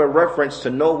frame of reference to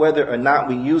know whether or not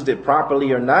we used it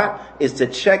properly or not? Is to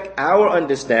check our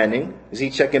understanding. You see,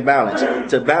 check and balance.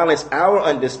 To balance our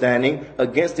understanding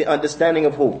against the understanding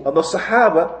of who? Of the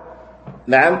Sahaba.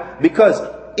 Now, because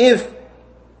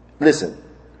listen,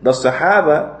 The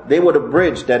Sahaba, they were the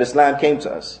bridge that Islam came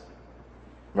to us.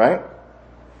 Right?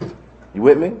 You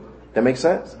with me? That makes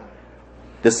sense?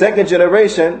 The second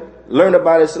generation learned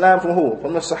about Islam from who?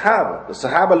 From the Sahaba. The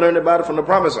Sahaba learned about it from the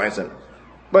Prophet ﷺ.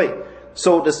 Right.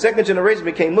 So the second generation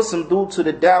became Muslim due to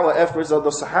the dawah efforts of the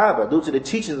Sahaba, due to the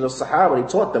teachings of the Sahaba. They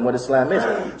taught them what Islam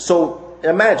is. So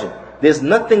imagine, there's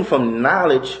nothing from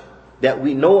knowledge that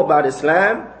we know about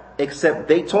Islam except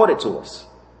they taught it to us.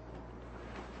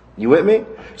 You with me?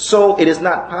 So it is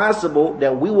not possible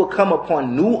that we will come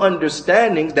upon new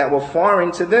understandings that were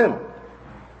foreign to them.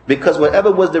 Because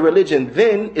whatever was the religion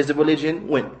then is the religion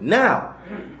when now.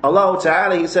 Allah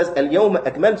Ta'ala, He says, الْيَوْمَ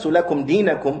أَكْمَلْتُ لَكُمْ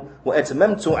دِينَكُمْ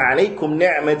وَأَتْمَمْتُ عَلَيْكُمْ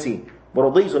نِعْمَتِي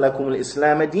وَرَضِيتُ لَكُمُ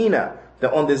الْإِسْلَامَ دِينًا.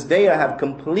 That on this day I have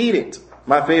completed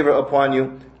my favor upon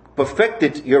you,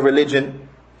 perfected your religion,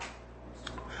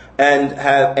 and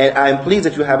I am pleased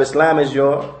that you have Islam as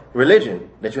your religion,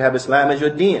 that you have Islam as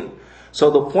your deen. So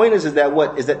the point is that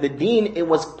what? Is that the deen, it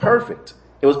was perfect.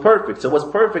 It was perfect. So what's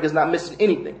perfect is not missing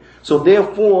anything. So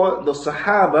therefore, the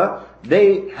Sahaba,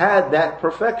 they had that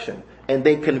perfection. And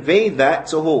they conveyed that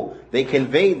to who? They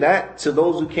conveyed that to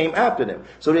those who came after them.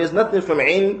 So there's nothing from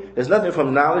ilm, there's nothing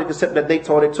from knowledge except that they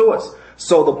taught it to us.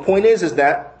 So the point is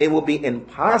that it will be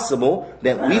impossible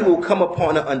that we will come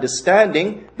upon an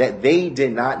understanding that they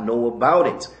did not know about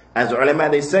it. As the ulama,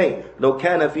 they say, لو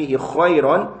كان فيه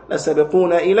خيرا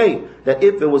لسبقونا إليه. That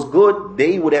if it was good,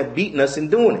 they would have beaten us in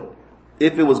doing it.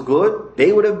 If it was good,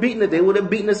 they would have beaten it. They would have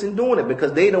beaten us in doing it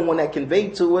because they the one that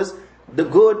conveyed to us the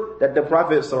good that the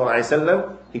Prophet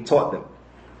ﷺ, he taught them.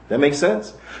 That makes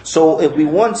sense? So if we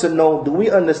want to know, do we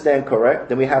understand correct,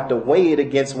 then we have to weigh it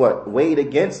against what? Weigh it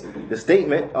against the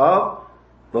statement of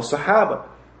the Sahaba.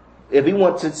 If we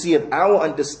want to see if our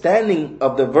understanding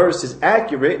of the verse is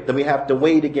accurate, then we have to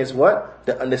weigh it against what?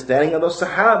 The understanding of the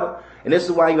Sahaba. And this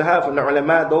is why you have from the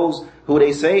ulama those who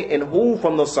they say, and who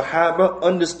from the Sahaba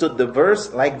understood the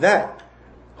verse like that?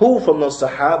 Who from the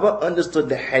Sahaba understood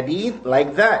the hadith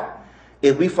like that?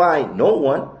 If we find no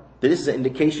one, then this is an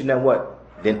indication that what?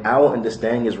 Then our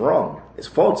understanding is wrong. It's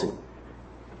faulty.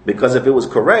 Because if it was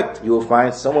correct, you will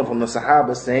find someone from the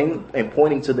Sahaba saying and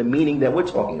pointing to the meaning that we're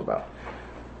talking about.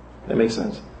 That makes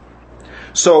sense.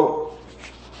 So,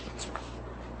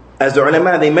 as the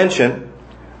ulama, they mention,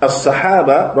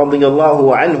 as-sahaba,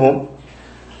 radiyallahu anhum,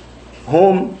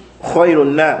 hum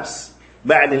khayrun nas,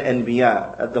 ba'd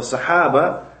al-anbiya. The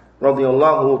Sahaba,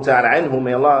 radiyallahu ta'ala anhum,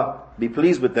 may Allah be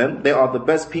pleased with them, they are the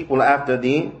best people after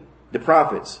the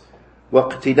prophets.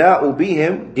 وَاقْتِدَاءُ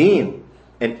بِهِمْ دِينٌ.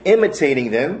 And imitating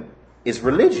them is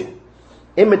religion.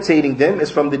 Imitating them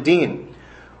is from the deen.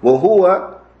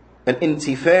 وَهُوَ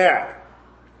الْإِنْتِفَاعُ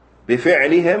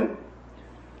بِفِعْلِهِمْ.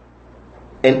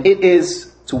 And it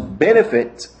is to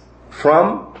benefit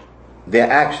from their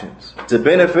actions. To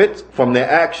benefit from their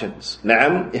actions.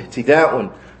 نعم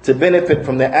اهتداء. To benefit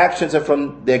from their actions and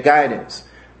from their guidance.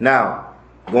 Now,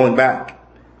 going back,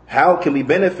 how can we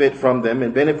benefit from them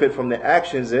and benefit from their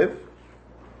actions if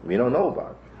we don't know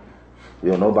about it? We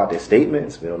don't know about their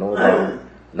statements. We don't know about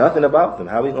nothing about them.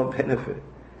 How are we going to benefit?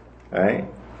 Alright?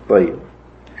 But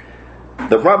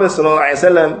the Prophet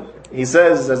ﷺ, he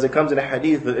says, as it comes in the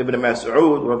hadith of Ibn Mas'ud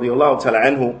radiyallahu ta'ala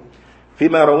anhu,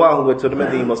 فيما رواه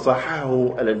والترمذي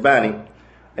وصححه الألباني,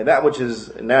 and that which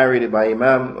is narrated by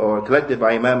Imam or collected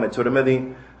by Imam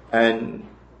al-Tirmidhi and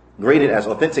graded as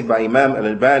authentic by Imam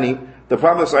al-Albani, the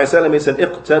Prophet ﷺ said,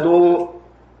 اقتدوا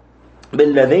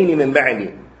بالذين من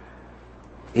بعدي.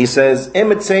 He says,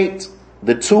 imitate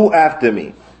the two after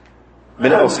me.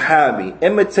 من أصحابي.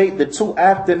 Imitate the two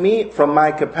after me from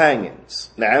my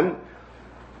companions. نعم.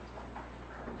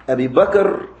 Abu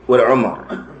Bakr wa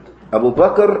Umar. Abu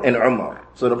Bakr and Umar.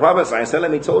 So the Prophet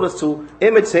ﷺ, he told us to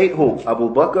imitate who?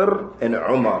 Abu Bakr and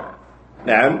Umar.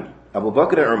 نعم. Abu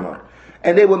Bakr and Umar.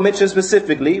 And they were mentioned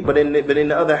specifically, but in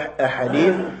the other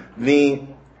hadith, the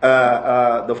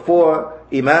four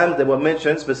imams that were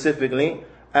mentioned specifically,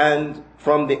 and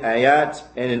from the ayat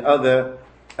and in other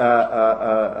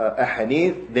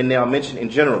hadith, then they are mentioned in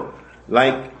general.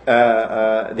 Like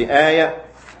the ayah,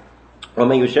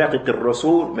 وَمَنْ يُشَاقِقِ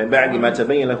الرَّسُولِ مِنْ بَعْدِ مَا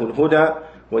تَبَيَّنَ لَهُ الْهُدَى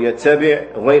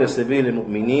وَيَتَّبِعْ غَيْرَ سَبِيلِ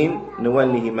الْمُؤْمِنِينَ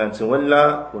نُوَلِّهِ مَا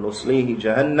تَوَلَّى وَنُصْلِيهِ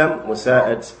جَهَنَّمْ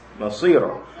وَسَاءَتْ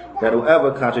مَصِيرًا. That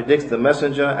whoever contradicts the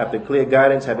messenger after clear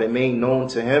guidance have been made known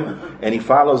to him, and he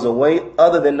follows a way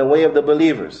other than the way of the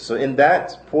believers. So in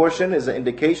that portion is an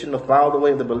indication to follow the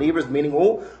way of the believers, meaning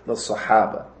who? The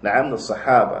Sahaba. Na'am, the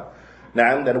Sahaba.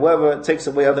 Na'am, that whoever takes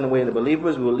away other than the way of the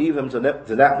believers, we will leave him to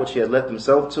that which he has left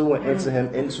himself to, and enter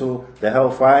him into the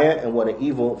hellfire, and what an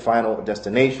evil final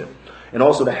destination. And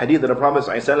also the hadith of the Prophet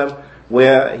ﷺ,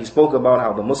 where he spoke about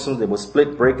how the Muslims, they would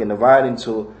split, break, and divide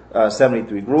into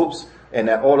 73 groups, and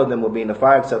that all of them would be in the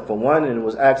fire except for one. And it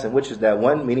was asked, and which is that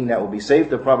one, meaning that will be saved.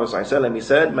 The Prophet ﷺ, he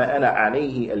said, مَا أَنَا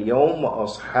عَلَيْهِ الْيَوْمَ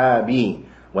وَأَصْحَابِي,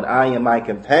 what I and my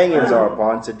companions are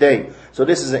upon today. So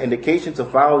this is an indication to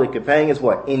follow the companions,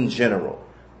 what? In general.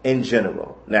 In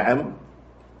general. Na'am.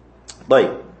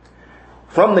 But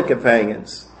from the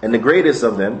companions, and the greatest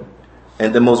of them,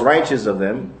 and the most righteous of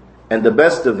them, and the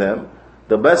best of them,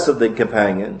 the best of the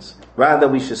companions, rather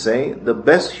we should say, the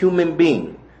best human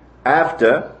being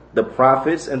after the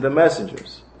prophets and the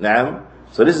messengers. Na'am.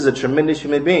 So this is a tremendous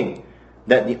human being.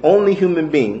 That the only human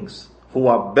beings who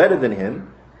are better than him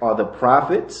are the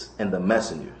prophets and the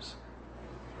messengers.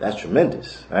 That's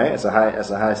tremendous, right? That's a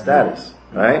high status,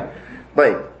 right?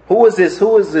 But who is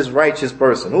this righteous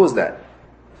person? Who is that?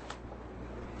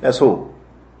 That's who?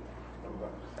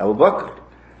 Abu Bakr.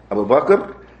 Abu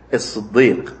Bakr is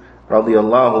Siddiq,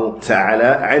 radiyallahu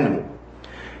ta'ala anhu.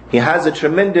 He has a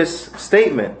tremendous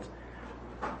statement,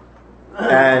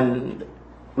 and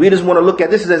we just want to look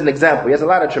at this as an example. He has a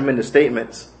lot of tremendous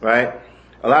statements, right?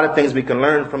 A lot of things we can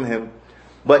learn from him.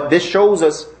 But this shows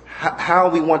us how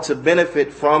we want to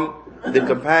benefit from the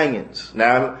companions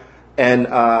now, and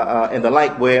the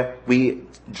like, where we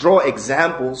draw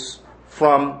examples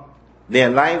from their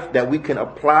life that we can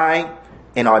apply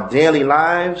in our daily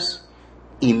lives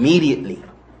immediately.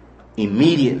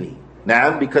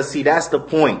 Now, because see, that's the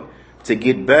point. To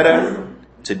get better,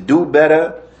 to do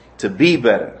better, to be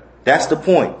better. That's the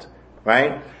point,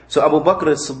 right? So Abu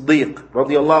Bakr as-Siddiq,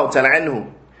 radiyallahu ta'ala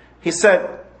anhu, he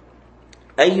said,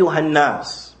 Ayyuhan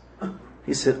nas,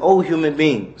 he said, O human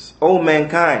beings, O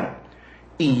mankind,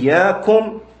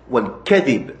 Iyyakum wal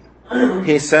kadhib.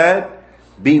 He said,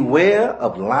 beware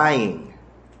of lying.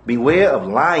 Beware of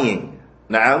lying.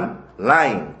 Na'am,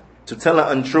 lying. To tell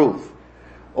an untruth,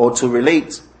 or to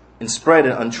relate and spread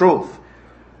an untruth.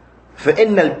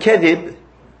 فإن الكذب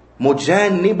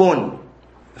مجانب.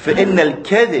 فإن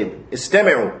الكذب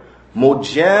استمعوا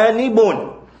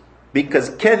مجانب. Because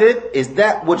kadhib is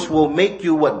that which will make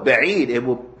you what? Ba'id. It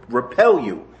will repel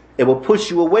you. It will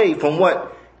push you away from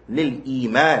what? Lil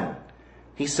iman.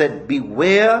 He said,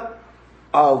 beware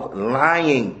of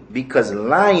lying, because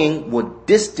lying will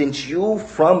distance you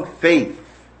from faith.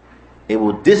 It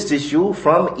will distance you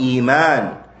from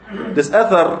iman. This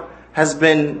athar has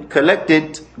been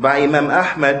collected by Imam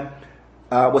Ahmad,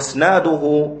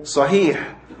 wasnaduhu sahih,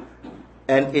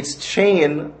 and its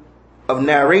chain of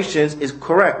narrations is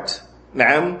correct.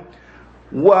 Na'am.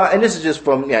 And this is just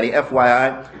from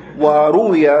FYI.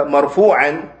 وَرُوِيَ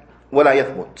مَرْفُوعًا وَلَا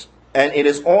يَثْبُتْ. And it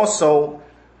is also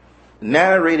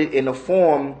narrated in a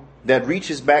form that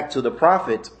reaches back to the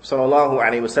Prophet sallallahu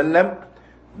alaihi wasallam,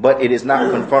 but it is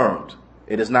not confirmed.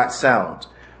 It is not sound.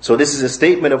 So this is a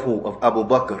statement of who? Of Abu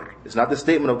Bakr. It's not the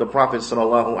statement of the Prophet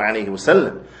sallallahu alaihi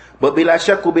wasallam. But bila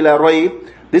shakku bila rayb,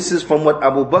 this is from what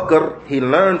Abu Bakr, he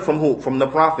learned from who? From the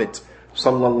Prophet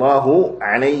sallallahu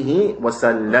alaihi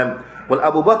wasallam. Well,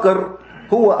 Abu Bakr,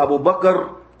 huwa Abu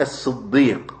Bakr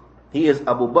as-Siddiq. He is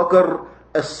Abu Bakr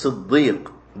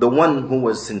as-Siddiq, the one who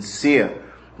was sincere,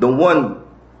 the one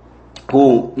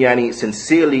who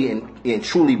sincerely and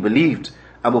truly believed.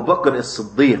 Abu Bakr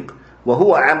as-Siddiq.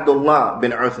 وهو عبد الله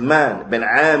بن عثمان بن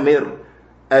عامر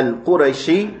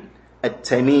القرشي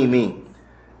التميمي.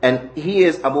 And he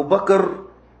is Abu Bakr,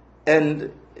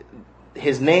 and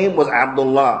his name was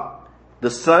Abdullah,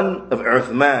 the son of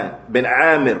Uthman bin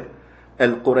Amir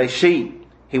al-Qurayshi.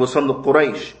 He was from the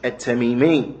Quraysh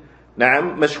at-Tamimi.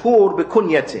 Na'am, mashhur bi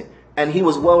kunyati, and he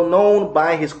was well known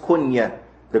by his kunya.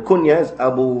 The kunya is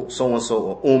Abu so and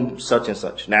so, or such and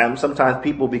such. Na'am, sometimes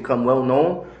people become well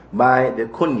known by their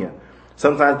kunya.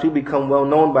 Sometimes people become well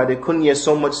known by their kunya,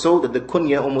 so much so that the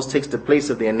kunya almost takes the place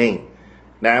of their name.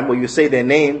 Now, when you say their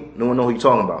name, no one knows who you're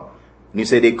talking about. When you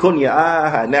say their kunya,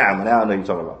 na'am, now I know who you're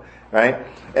talking about. Right?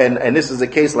 And this is a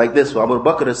case like this. Abu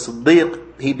Bakr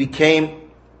as-Siddiq, he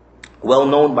became well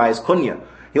known by his kunya.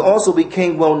 He also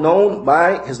became well known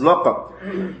by his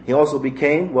laqab. He also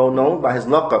became well known by his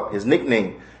laqab, his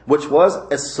nickname, which was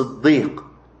as-Siddiq.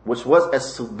 Which was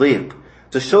as-Siddiq.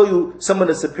 To show you some of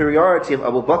the superiority of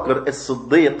Abu Bakr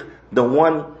as-Siddiq, the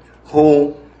one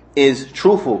who is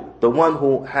truthful, the one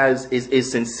who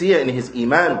is sincere in his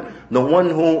iman, the one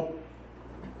who,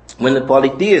 when the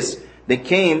polytheists, they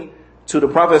came to the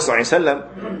Prophet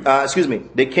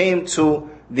they came to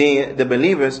the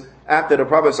believers after the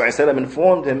Prophet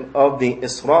informed him of the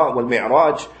Isra wal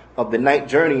Mi'raj, of the night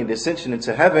journey and the ascension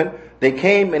into heaven. They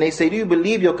came and they say, do you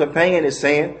believe your companion is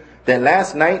saying that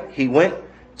last night he went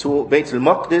to Bayt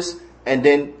al-Maqdis and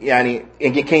then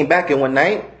and he came back in one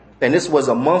night? And this was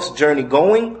a month's journey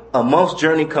going, a month's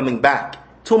journey coming back.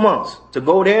 2 months to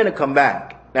go there and to come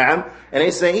back. And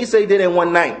he said he did it in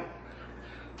one night.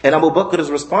 And Abu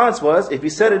Bakr's response was, if he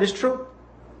said it is true.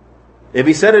 If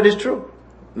he said it is true.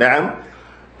 And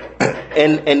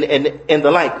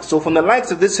the like. So from the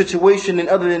likes of this situation and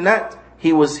other than that, he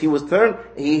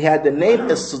had the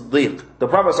name as Siddiq. The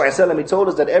Prophet ﷺ, he told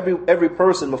us that every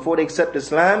person before they accept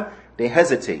Islam, they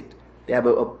hesitate. They have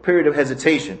a period of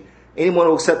hesitation. Anyone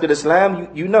who accepted Islam,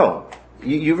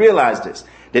 you realize this.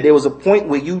 That there was a point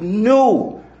where you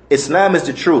knew Islam is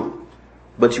the truth,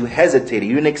 but you hesitated.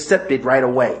 You didn't accept it right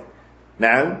away.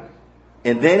 Now,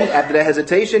 and then after that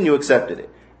hesitation, you accepted it.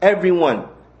 Everyone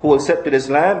who accepted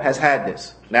Islam has had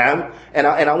this. Now, and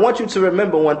I want you to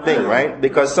remember one thing, right?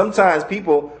 Because sometimes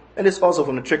people, and it's also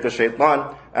from the trick of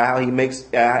Shaitan, how he makes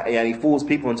and he fools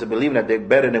people into believing that they're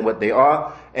better than what they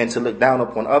are, and to look down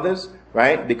upon others,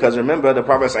 right? Because remember, the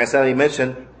Prophet ﷺ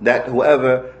mentioned that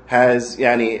whoever has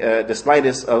the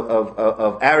slightest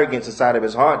of arrogance inside of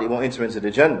his heart, he won't enter into the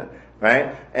Jannah,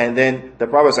 right? And then the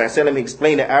Prophet ﷺ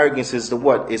explained that arrogance is to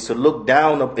what? Is to look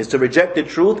down, is to reject the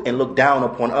truth and look down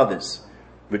upon others.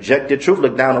 Reject the truth,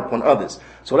 look down upon others.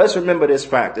 So let's remember this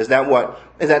fact, is that what?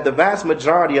 Is that the vast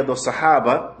majority of the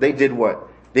Sahaba, they did what?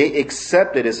 They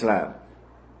accepted Islam.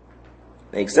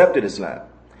 They accepted Islam.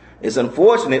 It's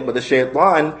unfortunate, but the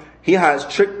Shaitan, he has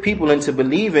tricked people into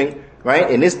believing, right,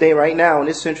 in this day right now, in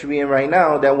this century we're in right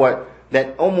now, that what?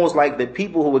 That almost like the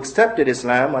people who accepted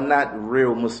Islam are not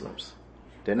real Muslims.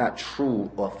 They're not true,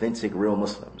 authentic, real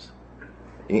Muslims.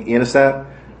 You understand?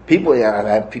 People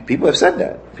have said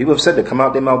that. People have said that, come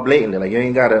out their mouth blatantly, like you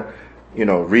ain't gotta,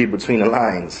 read between the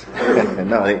lines.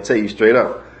 No, they tell you straight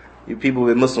up. You people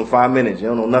been Muslim 5 minutes, you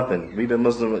don't know nothing. We've been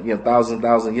Muslim,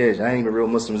 thousand years. I ain't even real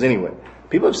Muslims anyway.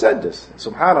 People have said this.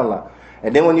 Subhanallah.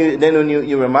 And then when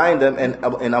you remind them, and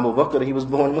Abu Bakr, he was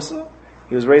born Muslim,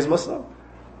 he was raised Muslim,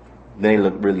 then they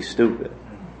look really stupid.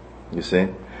 You see?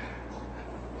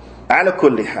 Ala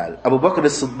kulli hal, Abu Bakr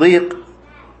as-Siddiq,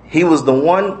 he was the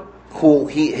one who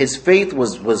his faith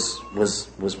was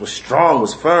strong,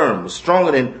 was firm, was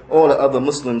stronger than all the other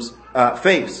Muslims'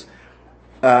 faiths.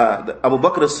 Abu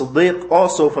Bakr as-Siddiq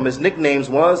also from his nicknames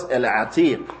was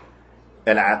Al-Atiq.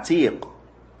 Al-Atiq.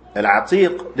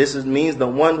 Al-Atiq, this means the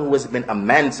one who has been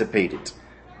emancipated.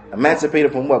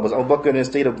 Emancipated from what? Was Abu Bakr in a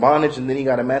state of bondage and then he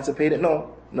got emancipated?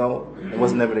 No, it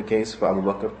was never the case for Abu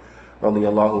Bakr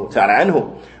radiyallahu ta'ala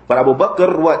anhu. But Abu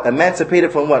Bakr, what?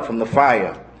 Emancipated from what? From the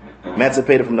fire.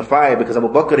 Emancipated from the fire, because Abu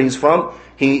Bakr,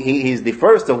 he's the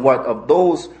first of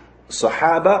those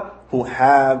Sahaba who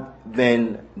have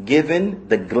been given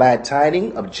the glad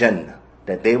tidings of Jannah,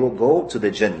 that they will go to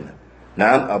the Jannah.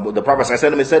 Now, the Prophet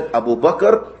ﷺ said, Abu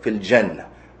Bakr fil Jannah,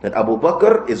 that Abu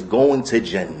Bakr is going to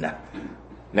Jannah.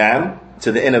 Now,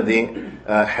 to the end of the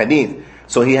hadith.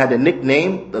 So he had the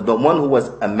nickname, the one who was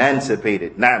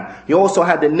emancipated. Now, he also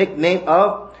had the nickname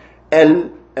of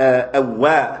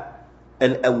Al-Awwa.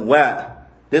 Al-Awwa.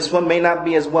 This one may not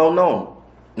be as well known.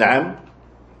 Naam.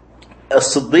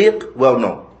 As-Siddiq, well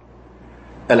known.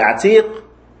 Al-Atiq,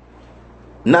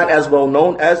 not as well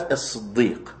known as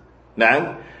As-Siddiq.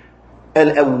 Naam.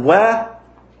 Al-Awwa,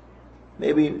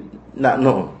 maybe not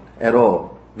known at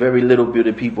all. Very little bit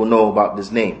of people know about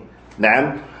this name.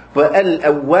 Naam. But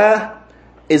Al-Awwa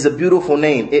is a beautiful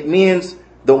name. It means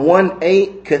the one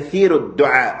kathiru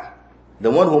du'a.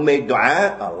 The one who made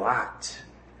du'a a lot.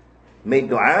 Made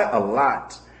dua a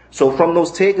lot. So from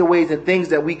those takeaways and things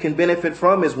that we can benefit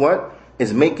from is what?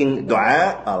 Is making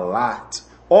dua a lot.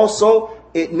 Also,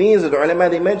 it means that the ulama,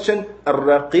 they mention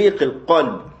ar-raqiq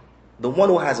al-qalb, the one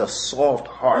who has a soft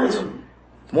heart.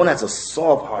 One has a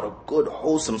soft heart, a good,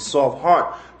 wholesome, soft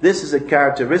heart. This is a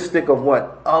characteristic of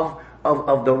what?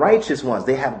 Of the righteous ones.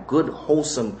 They have good,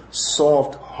 wholesome,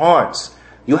 soft hearts.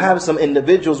 You have some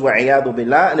individuals where iyadu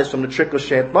billah, and it's from the trick of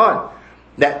Shaitan,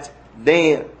 that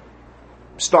they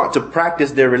start to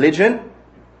practice their religion,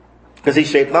 because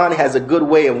Shaitan has a good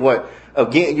way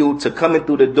of getting you to come in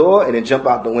through the door and then jump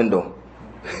out the window.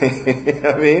 You know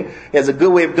what I mean? He has a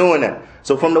good way of doing that.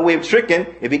 So from the way of tricking,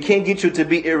 if he can't get you to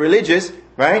be irreligious,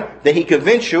 right, then he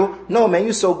convince you, no man,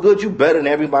 you're so good, you better than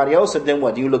everybody else, and then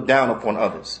what? You look down upon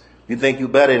others. You think you're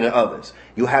better than others.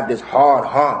 You have this hard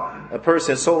heart. A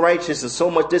person so righteous and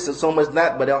so much this and so much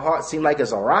that, but their heart seem like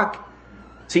it's a rock.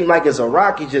 Seem like it's a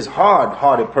rock. He's just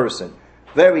hard-hearted person.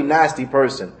 Very nasty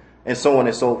person, and so on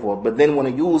and so forth. But then want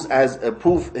to use as a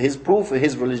proof his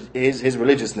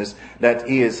religiousness, that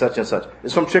he is such and such.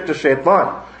 It's from trick to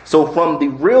Shaitan. So from the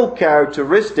real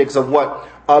characteristics of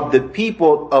the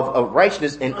people of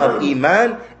righteousness and of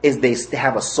Iman is they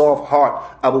have a soft heart.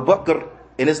 Abu Bakr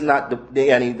and it's not the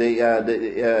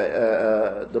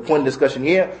point of discussion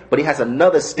here, but he has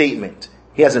another statement.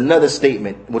 He has another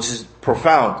statement which is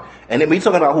profound. And then we're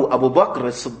talking about who? Abu Bakr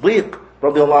as-Siddiq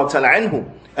radiyallahu ta'ala anhu,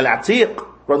 al-Atiq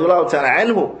radiyallahu ta'ala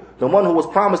anhu, the one who was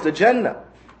promised the Jannah.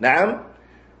 Naam.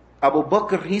 Abu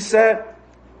Bakr, he said,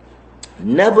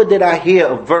 never did I hear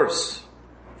a verse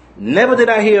from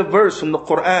the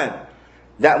Quran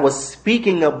that was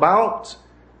speaking about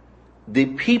the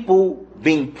people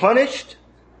being punished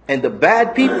and the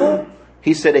bad people.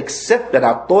 He said, except that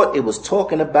I thought it was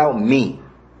talking about me.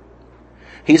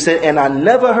 He said, and I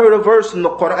never heard a verse in the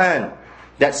Quran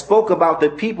that spoke about the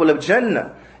people of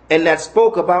Jannah and that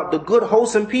spoke about the good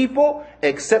wholesome people,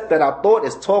 except that I thought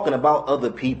it's talking about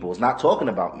other people. It's not talking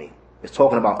about me. It's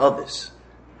talking about others.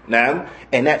 Now,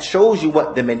 and that shows you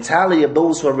what the mentality of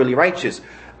those who are really righteous.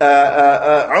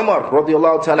 Umar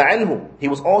radiallahu ta'ala anhu, he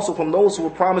was also from those who were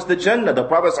promised the Jannah. The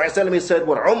Prophet ﷺ said,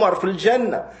 "What Umar fil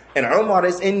Jannah," and Umar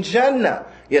is in Jannah.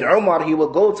 Yet Umar, he will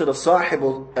go to the Sahib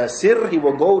al-Sir, he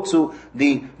will go to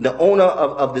the owner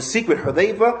of the secret,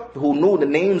 Hudayfa, who knew the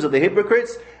names of the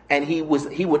hypocrites, and he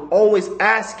would always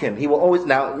ask him. He will always,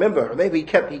 now remember,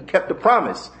 Hudayfa, he kept the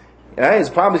promise. His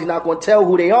promise, he's not going to tell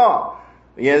who they are.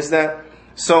 You understand?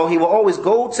 So he will always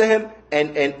go to him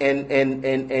and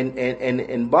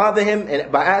bother him and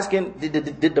by asking,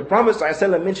 did the Prophet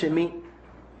ﷺ mention me?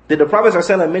 Did the Prophet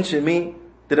ﷺ mention me?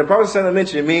 Did the Prophet ﷺ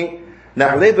mention me? Now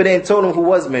Hudayfa didn't tell him who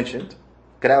was mentioned,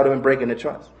 because that would have been breaking the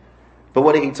trust. But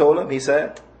what did he tell him? He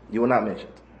said, you were not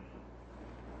mentioned.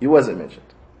 You wasn't mentioned.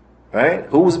 Right?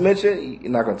 Who was mentioned?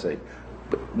 You're not going to tell you.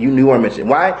 But you weren't mentioned.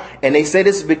 Why? And they say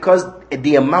this is because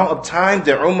the amount of times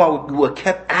that Umar would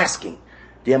kept asking.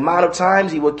 The amount of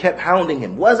times he would kept hounding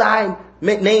him. Was I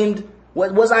named?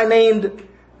 Was I named?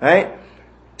 Right?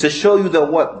 To show you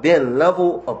their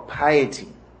level of piety.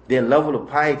 Their level of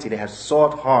piety. They have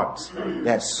soft hearts.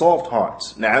 They have soft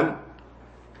hearts. Now,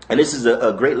 and this is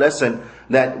a great lesson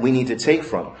that we need to take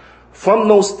from. From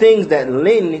those things that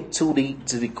lend to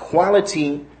the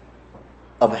quality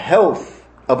of health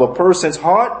of a person's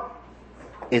heart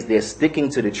is their sticking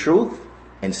to the truth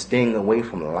and staying away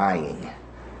from lying.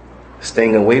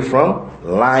 Staying away from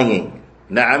lying.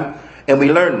 Naam. And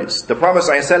we learn this. The Prophet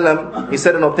ﷺ, he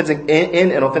said in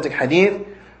an authentic hadith,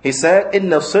 he said,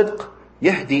 "Inna sidq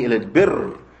yahdi ila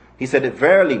al-birr." He said that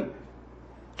verily,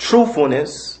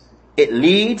 truthfulness, it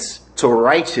leads to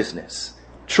righteousness.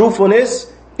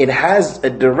 Truthfulness, it has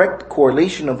a direct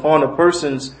correlation upon a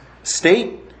person's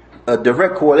state, a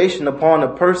direct correlation upon a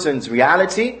person's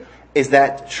reality, is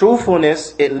that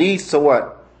truthfulness, it leads to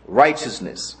what?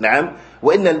 Righteousness. Naam.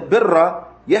 وَإِنَّ الْبِرَّ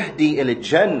يَهْدِي إِلَى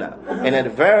الْجَنَّةِ. And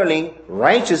that verily,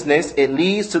 righteousness, it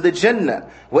leads to the Jannah.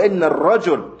 وَإِنَّ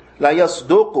الرَّجُلَ لَا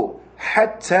يَصْدُقُ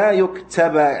حَتَّى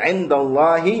يُكْتَبَ عِنْدَ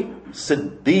اللَّهِ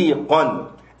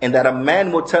صِدِّيقًا. And that a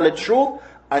man will tell the truth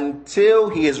until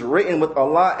he is written with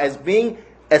Allah as being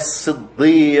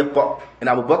as-Siddiq. And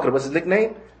Abu Bakr, what's his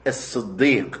nickname?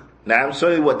 As-Siddiq. Now I'm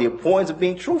showing you what the importance of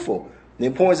being truthful. The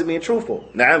importance of being truthful.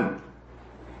 Now,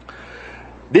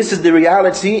 this is the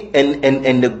reality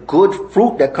and the good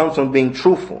fruit that comes from being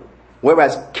truthful.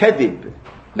 Whereas kadhib,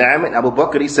 and Abu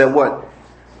Bakr, he said what?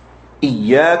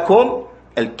 Iyyakum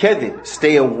al-kadhib.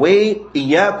 Stay away.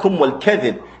 Iyyakum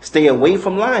wal-kadhib. Stay away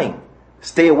from lying.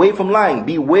 Stay away from lying.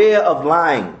 Beware of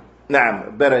lying.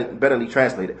 Betterly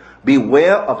translated.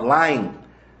 Beware of lying.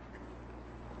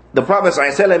 The Prophet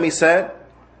ﷺ, he said,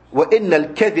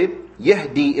 وَإِنَّ الْكَذِبْ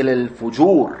يَهْدِي إِلَى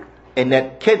الْفُجُورِ. And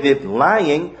that kadhib,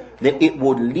 lying, then it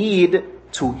would lead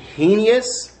to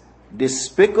heinous,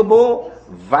 despicable,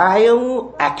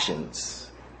 vile actions.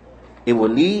 It will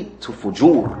lead to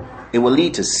fujur. It will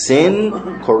lead to sin,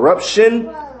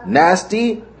 corruption,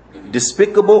 nasty,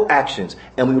 despicable actions.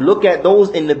 And when you look at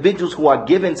those individuals who are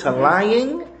given to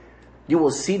lying, you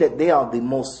will see that they are the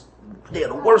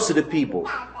worst of the people.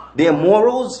 Their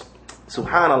morals,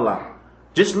 subhanallah.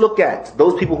 Just look at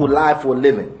those people who lie for a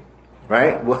living,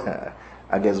 right? Well,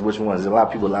 I guess which ones? A lot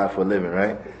of people lie for a living,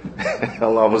 right?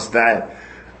 Allah musta'an.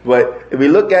 But if we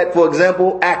look at, for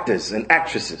example, actors and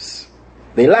actresses,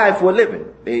 they lie for a living.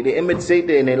 They imitate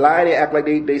and they lie. They act like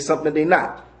they something they're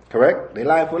not. Correct? They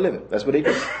lie for a living. That's what they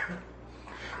do.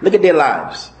 Look at their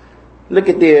lives. Look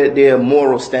at their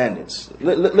moral standards.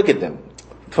 Look at them.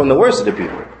 From the worst of the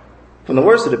people. From the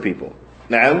worst of the people.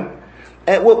 Now,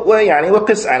 and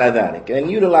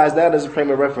utilize that as a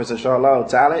frame of reference, inshallah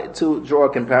ta'ala, to draw a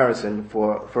comparison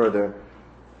for further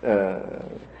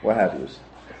what have yous.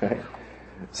 Right?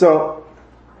 So,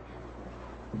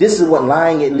 this is what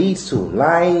lying it leads to.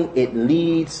 Lying, it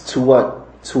leads to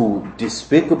what? To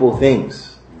despicable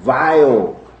things.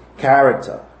 Vile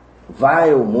character.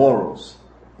 Vile morals.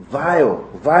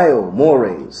 vile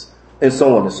mores, and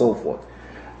so on and so forth.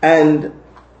 And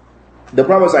the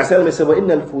Prophet ﷺ said,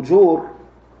 وَإِنَّ الْفُجُورِ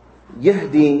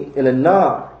يَهْدِي إِلَى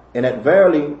النَّارِ, and that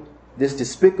verily this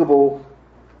despicable,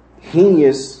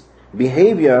 heinous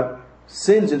behavior,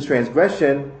 sins and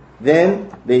transgression, then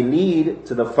they lead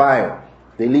to the fire.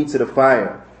 They lead to the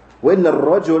fire. وَإِنَّ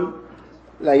الرَّجُلِ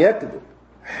لَا يَكْذِبُ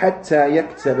حَتَّى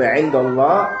يَكْتَبَ عِنْدَ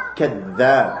اللَّهِ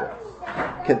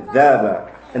كَذَّابًا,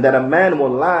 and that a man will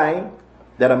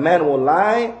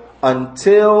lie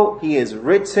until he is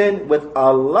written with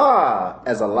Allah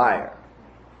as a liar.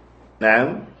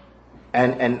 Now,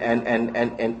 and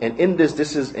in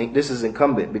this is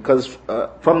incumbent, because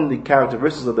from the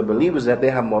characteristics of the believers that they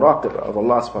have muraqabah of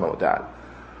Allah subhanahu wa ta'ala,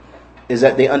 is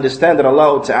that they understand that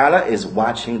Allah ta'ala is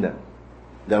watching them,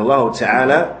 that Allah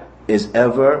ta'ala is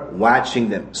ever watching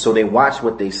them. So they watch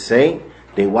what they say,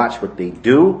 they watch what they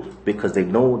do, because they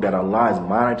know that Allah is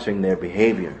monitoring their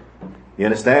behavior. You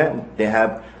understand? They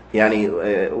have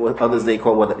what others they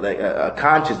call a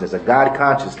consciousness, a God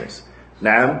consciousness.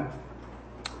 Now,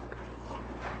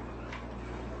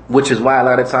 which is why a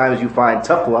lot of times you find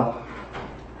taqwa,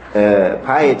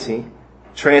 piety,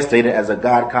 translated as a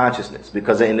God consciousness,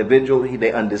 because the individual,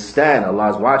 they understand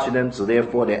Allah is watching them, so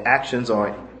therefore their actions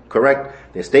are correct,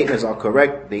 their statements are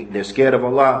correct, they're scared of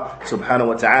Allah subhanahu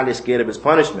wa ta'ala, they're scared of His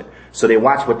punishment, so they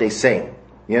watch what they say.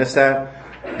 You understand?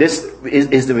 This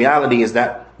is the reality, is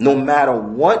that no matter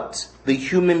what the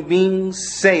human beings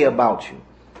say about you,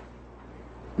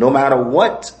 no matter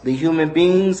what the human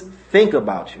beings think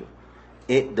about you,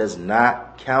 it does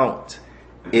not count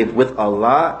if with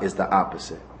Allah is the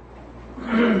opposite.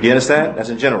 Do you understand? That's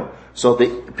in general. So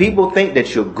the people think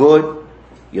that you're good,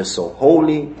 you're so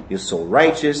holy, you're so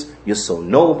righteous, you're so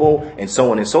noble, and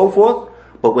so on and so forth.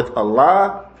 But with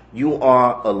Allah, you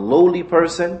are a lowly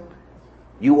person,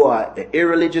 you are an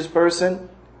irreligious person,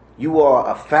 you are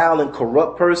a foul and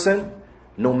corrupt person.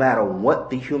 No matter what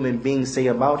the human beings say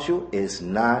about you, it's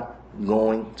not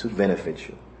going to benefit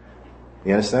you.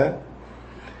 You understand?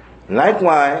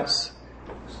 Likewise,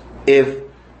 if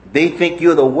they think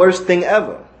you're the worst thing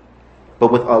ever,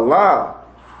 but with Allah,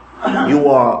 you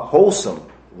are wholesome,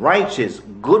 righteous,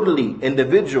 goodly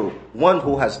individual, one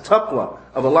who has taqwa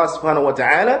of Allah subhanahu wa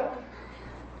ta'ala,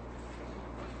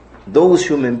 those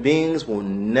human beings will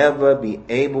never be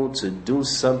able to do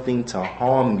something to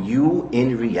harm you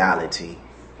in reality.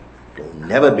 They'll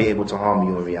never be able to harm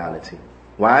you in reality.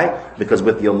 Why? Because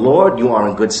with your Lord, you are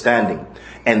in good standing.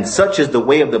 And such is the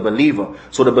way of the believer.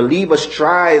 So the believer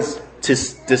strives to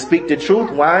speak the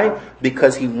truth. Why?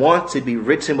 Because he wants to be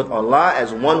written with Allah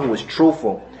as one who is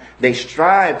truthful. They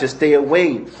strive to stay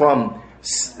away from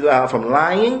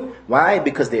lying. Why?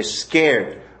 Because they're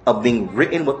scared of being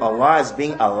written with Allah as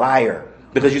being a liar.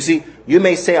 Because you see, you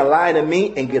may say a lie to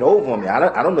me and get over on me. I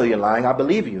don't know you're lying. I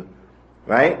believe you.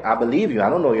 Right? I believe you. I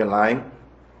don't know you're lying.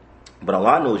 But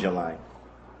Allah knows you're lying.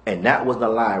 And that was the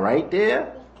lie right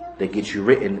there that gets you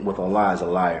written with Allah as a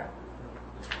liar.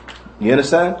 You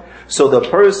understand? So the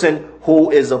person who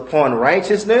is upon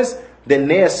righteousness, then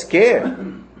they're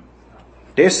scared.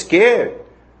 They're scared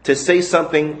to say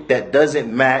something that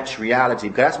doesn't match reality.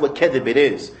 Because that's what kadhib it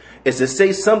is. It's to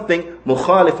say something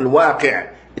mukhalif al-waqi'.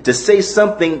 To say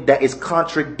something that is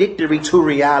contradictory to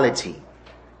reality.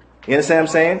 You understand what I'm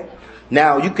saying?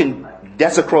 Now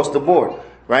that's across the board,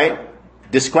 right?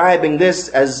 Describing this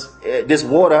as this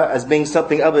water as being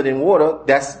something other than water,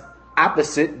 that's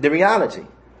opposite the reality.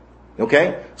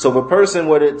 Okay? So if a person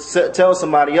were to tell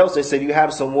somebody else, they said you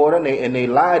have some water, and they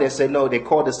lied and said no, they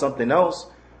called it something else,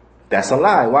 that's a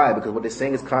lie. Why? Because what they're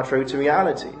saying is contrary to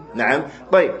reality. Now,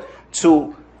 but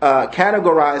to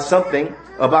categorize something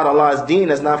about Allah's deen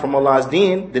that's not from Allah's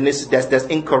deen, then that's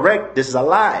incorrect. This is a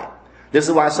lie. This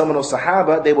is why some of those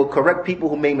Sahaba, they will correct people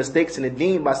who made mistakes in the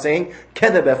deen by saying,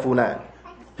 kadhaba fulan.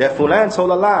 That fulan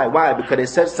told a lie. Why? Because they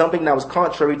said something that was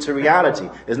contrary to reality.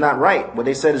 It's not right. What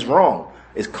they said is wrong.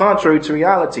 It's contrary to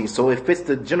reality. So it fits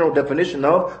the general definition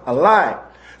of a lie.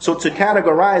 So to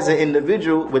categorize an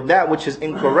individual with that which is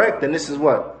incorrect, then this is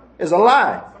what? Is a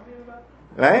lie.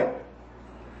 Right?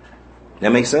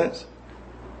 That makes sense?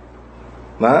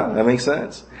 Huh? That makes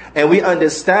sense. And we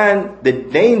understand the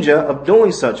danger of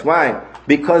doing such. Why?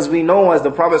 Because we know, as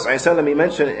the Prophet ﷺ, he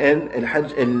mentioned in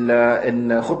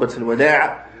khutbah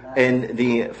al-wada', in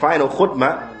the final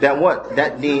khutbah, that what?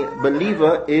 That the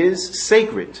believer is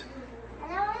sacred.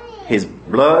 His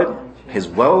blood, his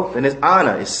wealth, and his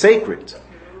honor is sacred.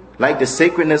 Like the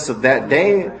sacredness of that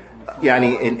day,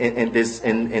 in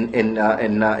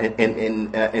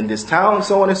this town,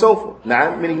 so on and so forth.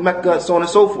 Now, meaning Mecca, so on and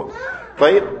so forth.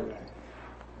 Right?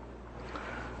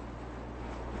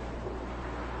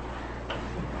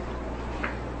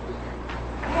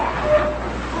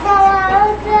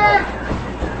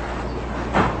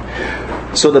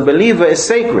 So the believer is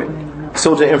sacred.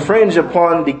 So to infringe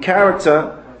upon the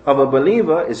character of a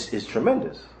believer is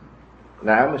tremendous.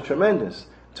 Now, it's tremendous.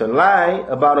 To lie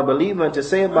about a believer and to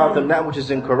say about them that which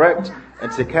is incorrect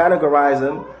and to categorize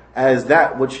them as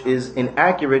that which is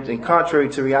inaccurate and contrary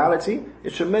to reality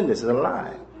is tremendous. It's a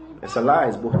lie. It's a lie.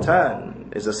 It's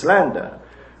buhtan. It's a slander.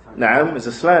 Naam, it's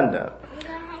a slander.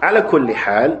 Ala kulli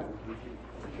hal.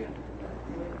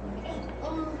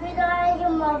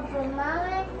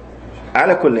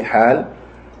 Ala kulli hal.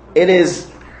 It is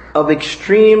of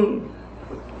extreme,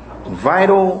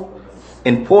 vital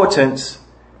importance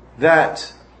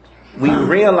that we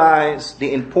realize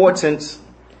the importance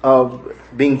of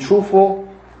being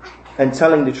truthful and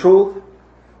telling the truth,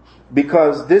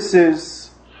 because this is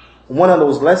one of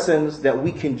those lessons that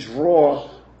we can draw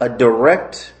a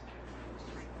direct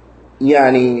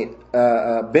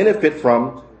benefit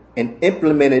from and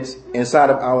implement it inside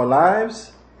of our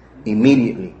lives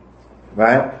immediately,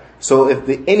 right? So if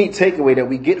any takeaway that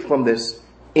we get from this,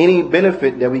 any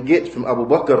benefit that we get from Abu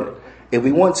Bakr, if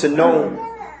we want to know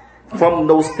from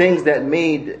those things that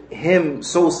made him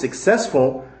so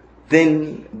successful,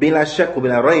 then bila shak wa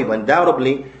bila rayb,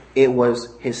 undoubtedly it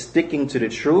was his sticking to the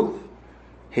truth,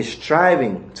 his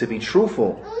striving to be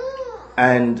truthful,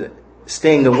 and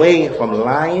staying away from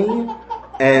lying,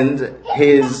 and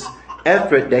his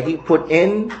effort that he put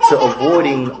in to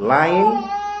avoiding lying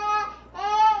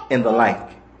and the like.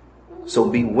 So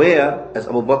beware, as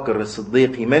Abu Bakr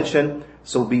as-Siddiq he mentioned,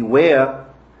 so beware,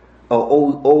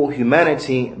 O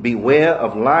humanity, beware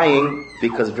of lying,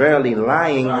 because verily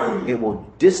lying, it will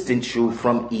distance you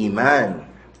from Iman.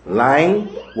 Lying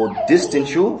will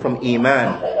distance you from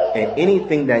Iman. And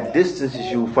anything that distances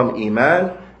you from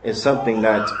Iman is something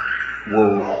that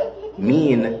will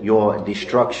mean your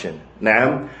destruction.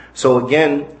 Naam. So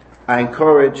again, I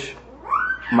encourage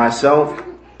myself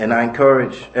and I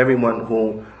encourage everyone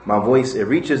who my voice it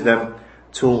reaches them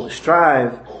to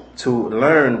strive to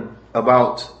learn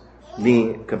about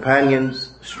the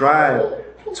companions, strive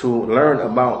to learn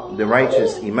about the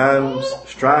righteous imams,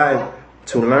 strive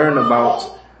to learn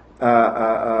about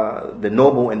the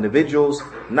noble individuals,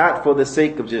 not for the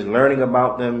sake of just learning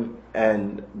about them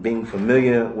and being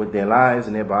familiar with their lives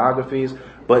and their biographies,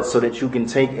 but so that you can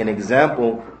take an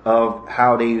example of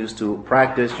how they used to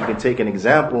practice. You can take an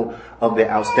example of their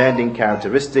outstanding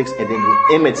characteristics, and then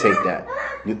you imitate that.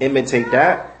 You imitate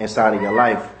that inside of your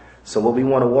life. So what we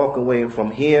want to walk away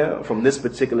from here, from this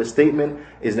particular statement,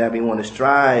 is that we want to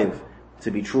strive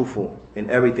to be truthful in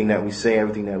everything that we say,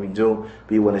 everything that we do.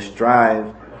 We want to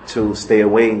strive to stay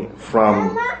away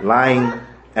from lying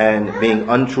and being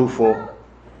untruthful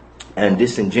and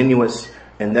disingenuous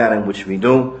in that in which we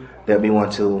do. That we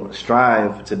want to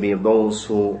strive to be of those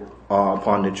who are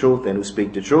upon the truth and who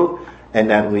speak the truth,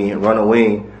 and that we run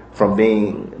away from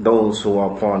being those who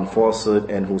are upon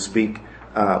falsehood and who speak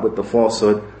with the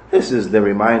falsehood. This is the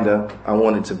reminder I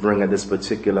wanted to bring at this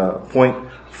particular point.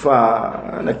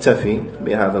 فنكتفي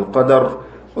بهذا القدر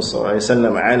وصلى الله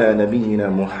وسلم على نبينا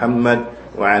محمد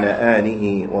وعلى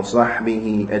آله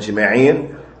وصحبه أجمعين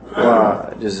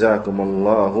وجزاكم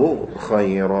الله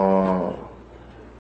خيرا.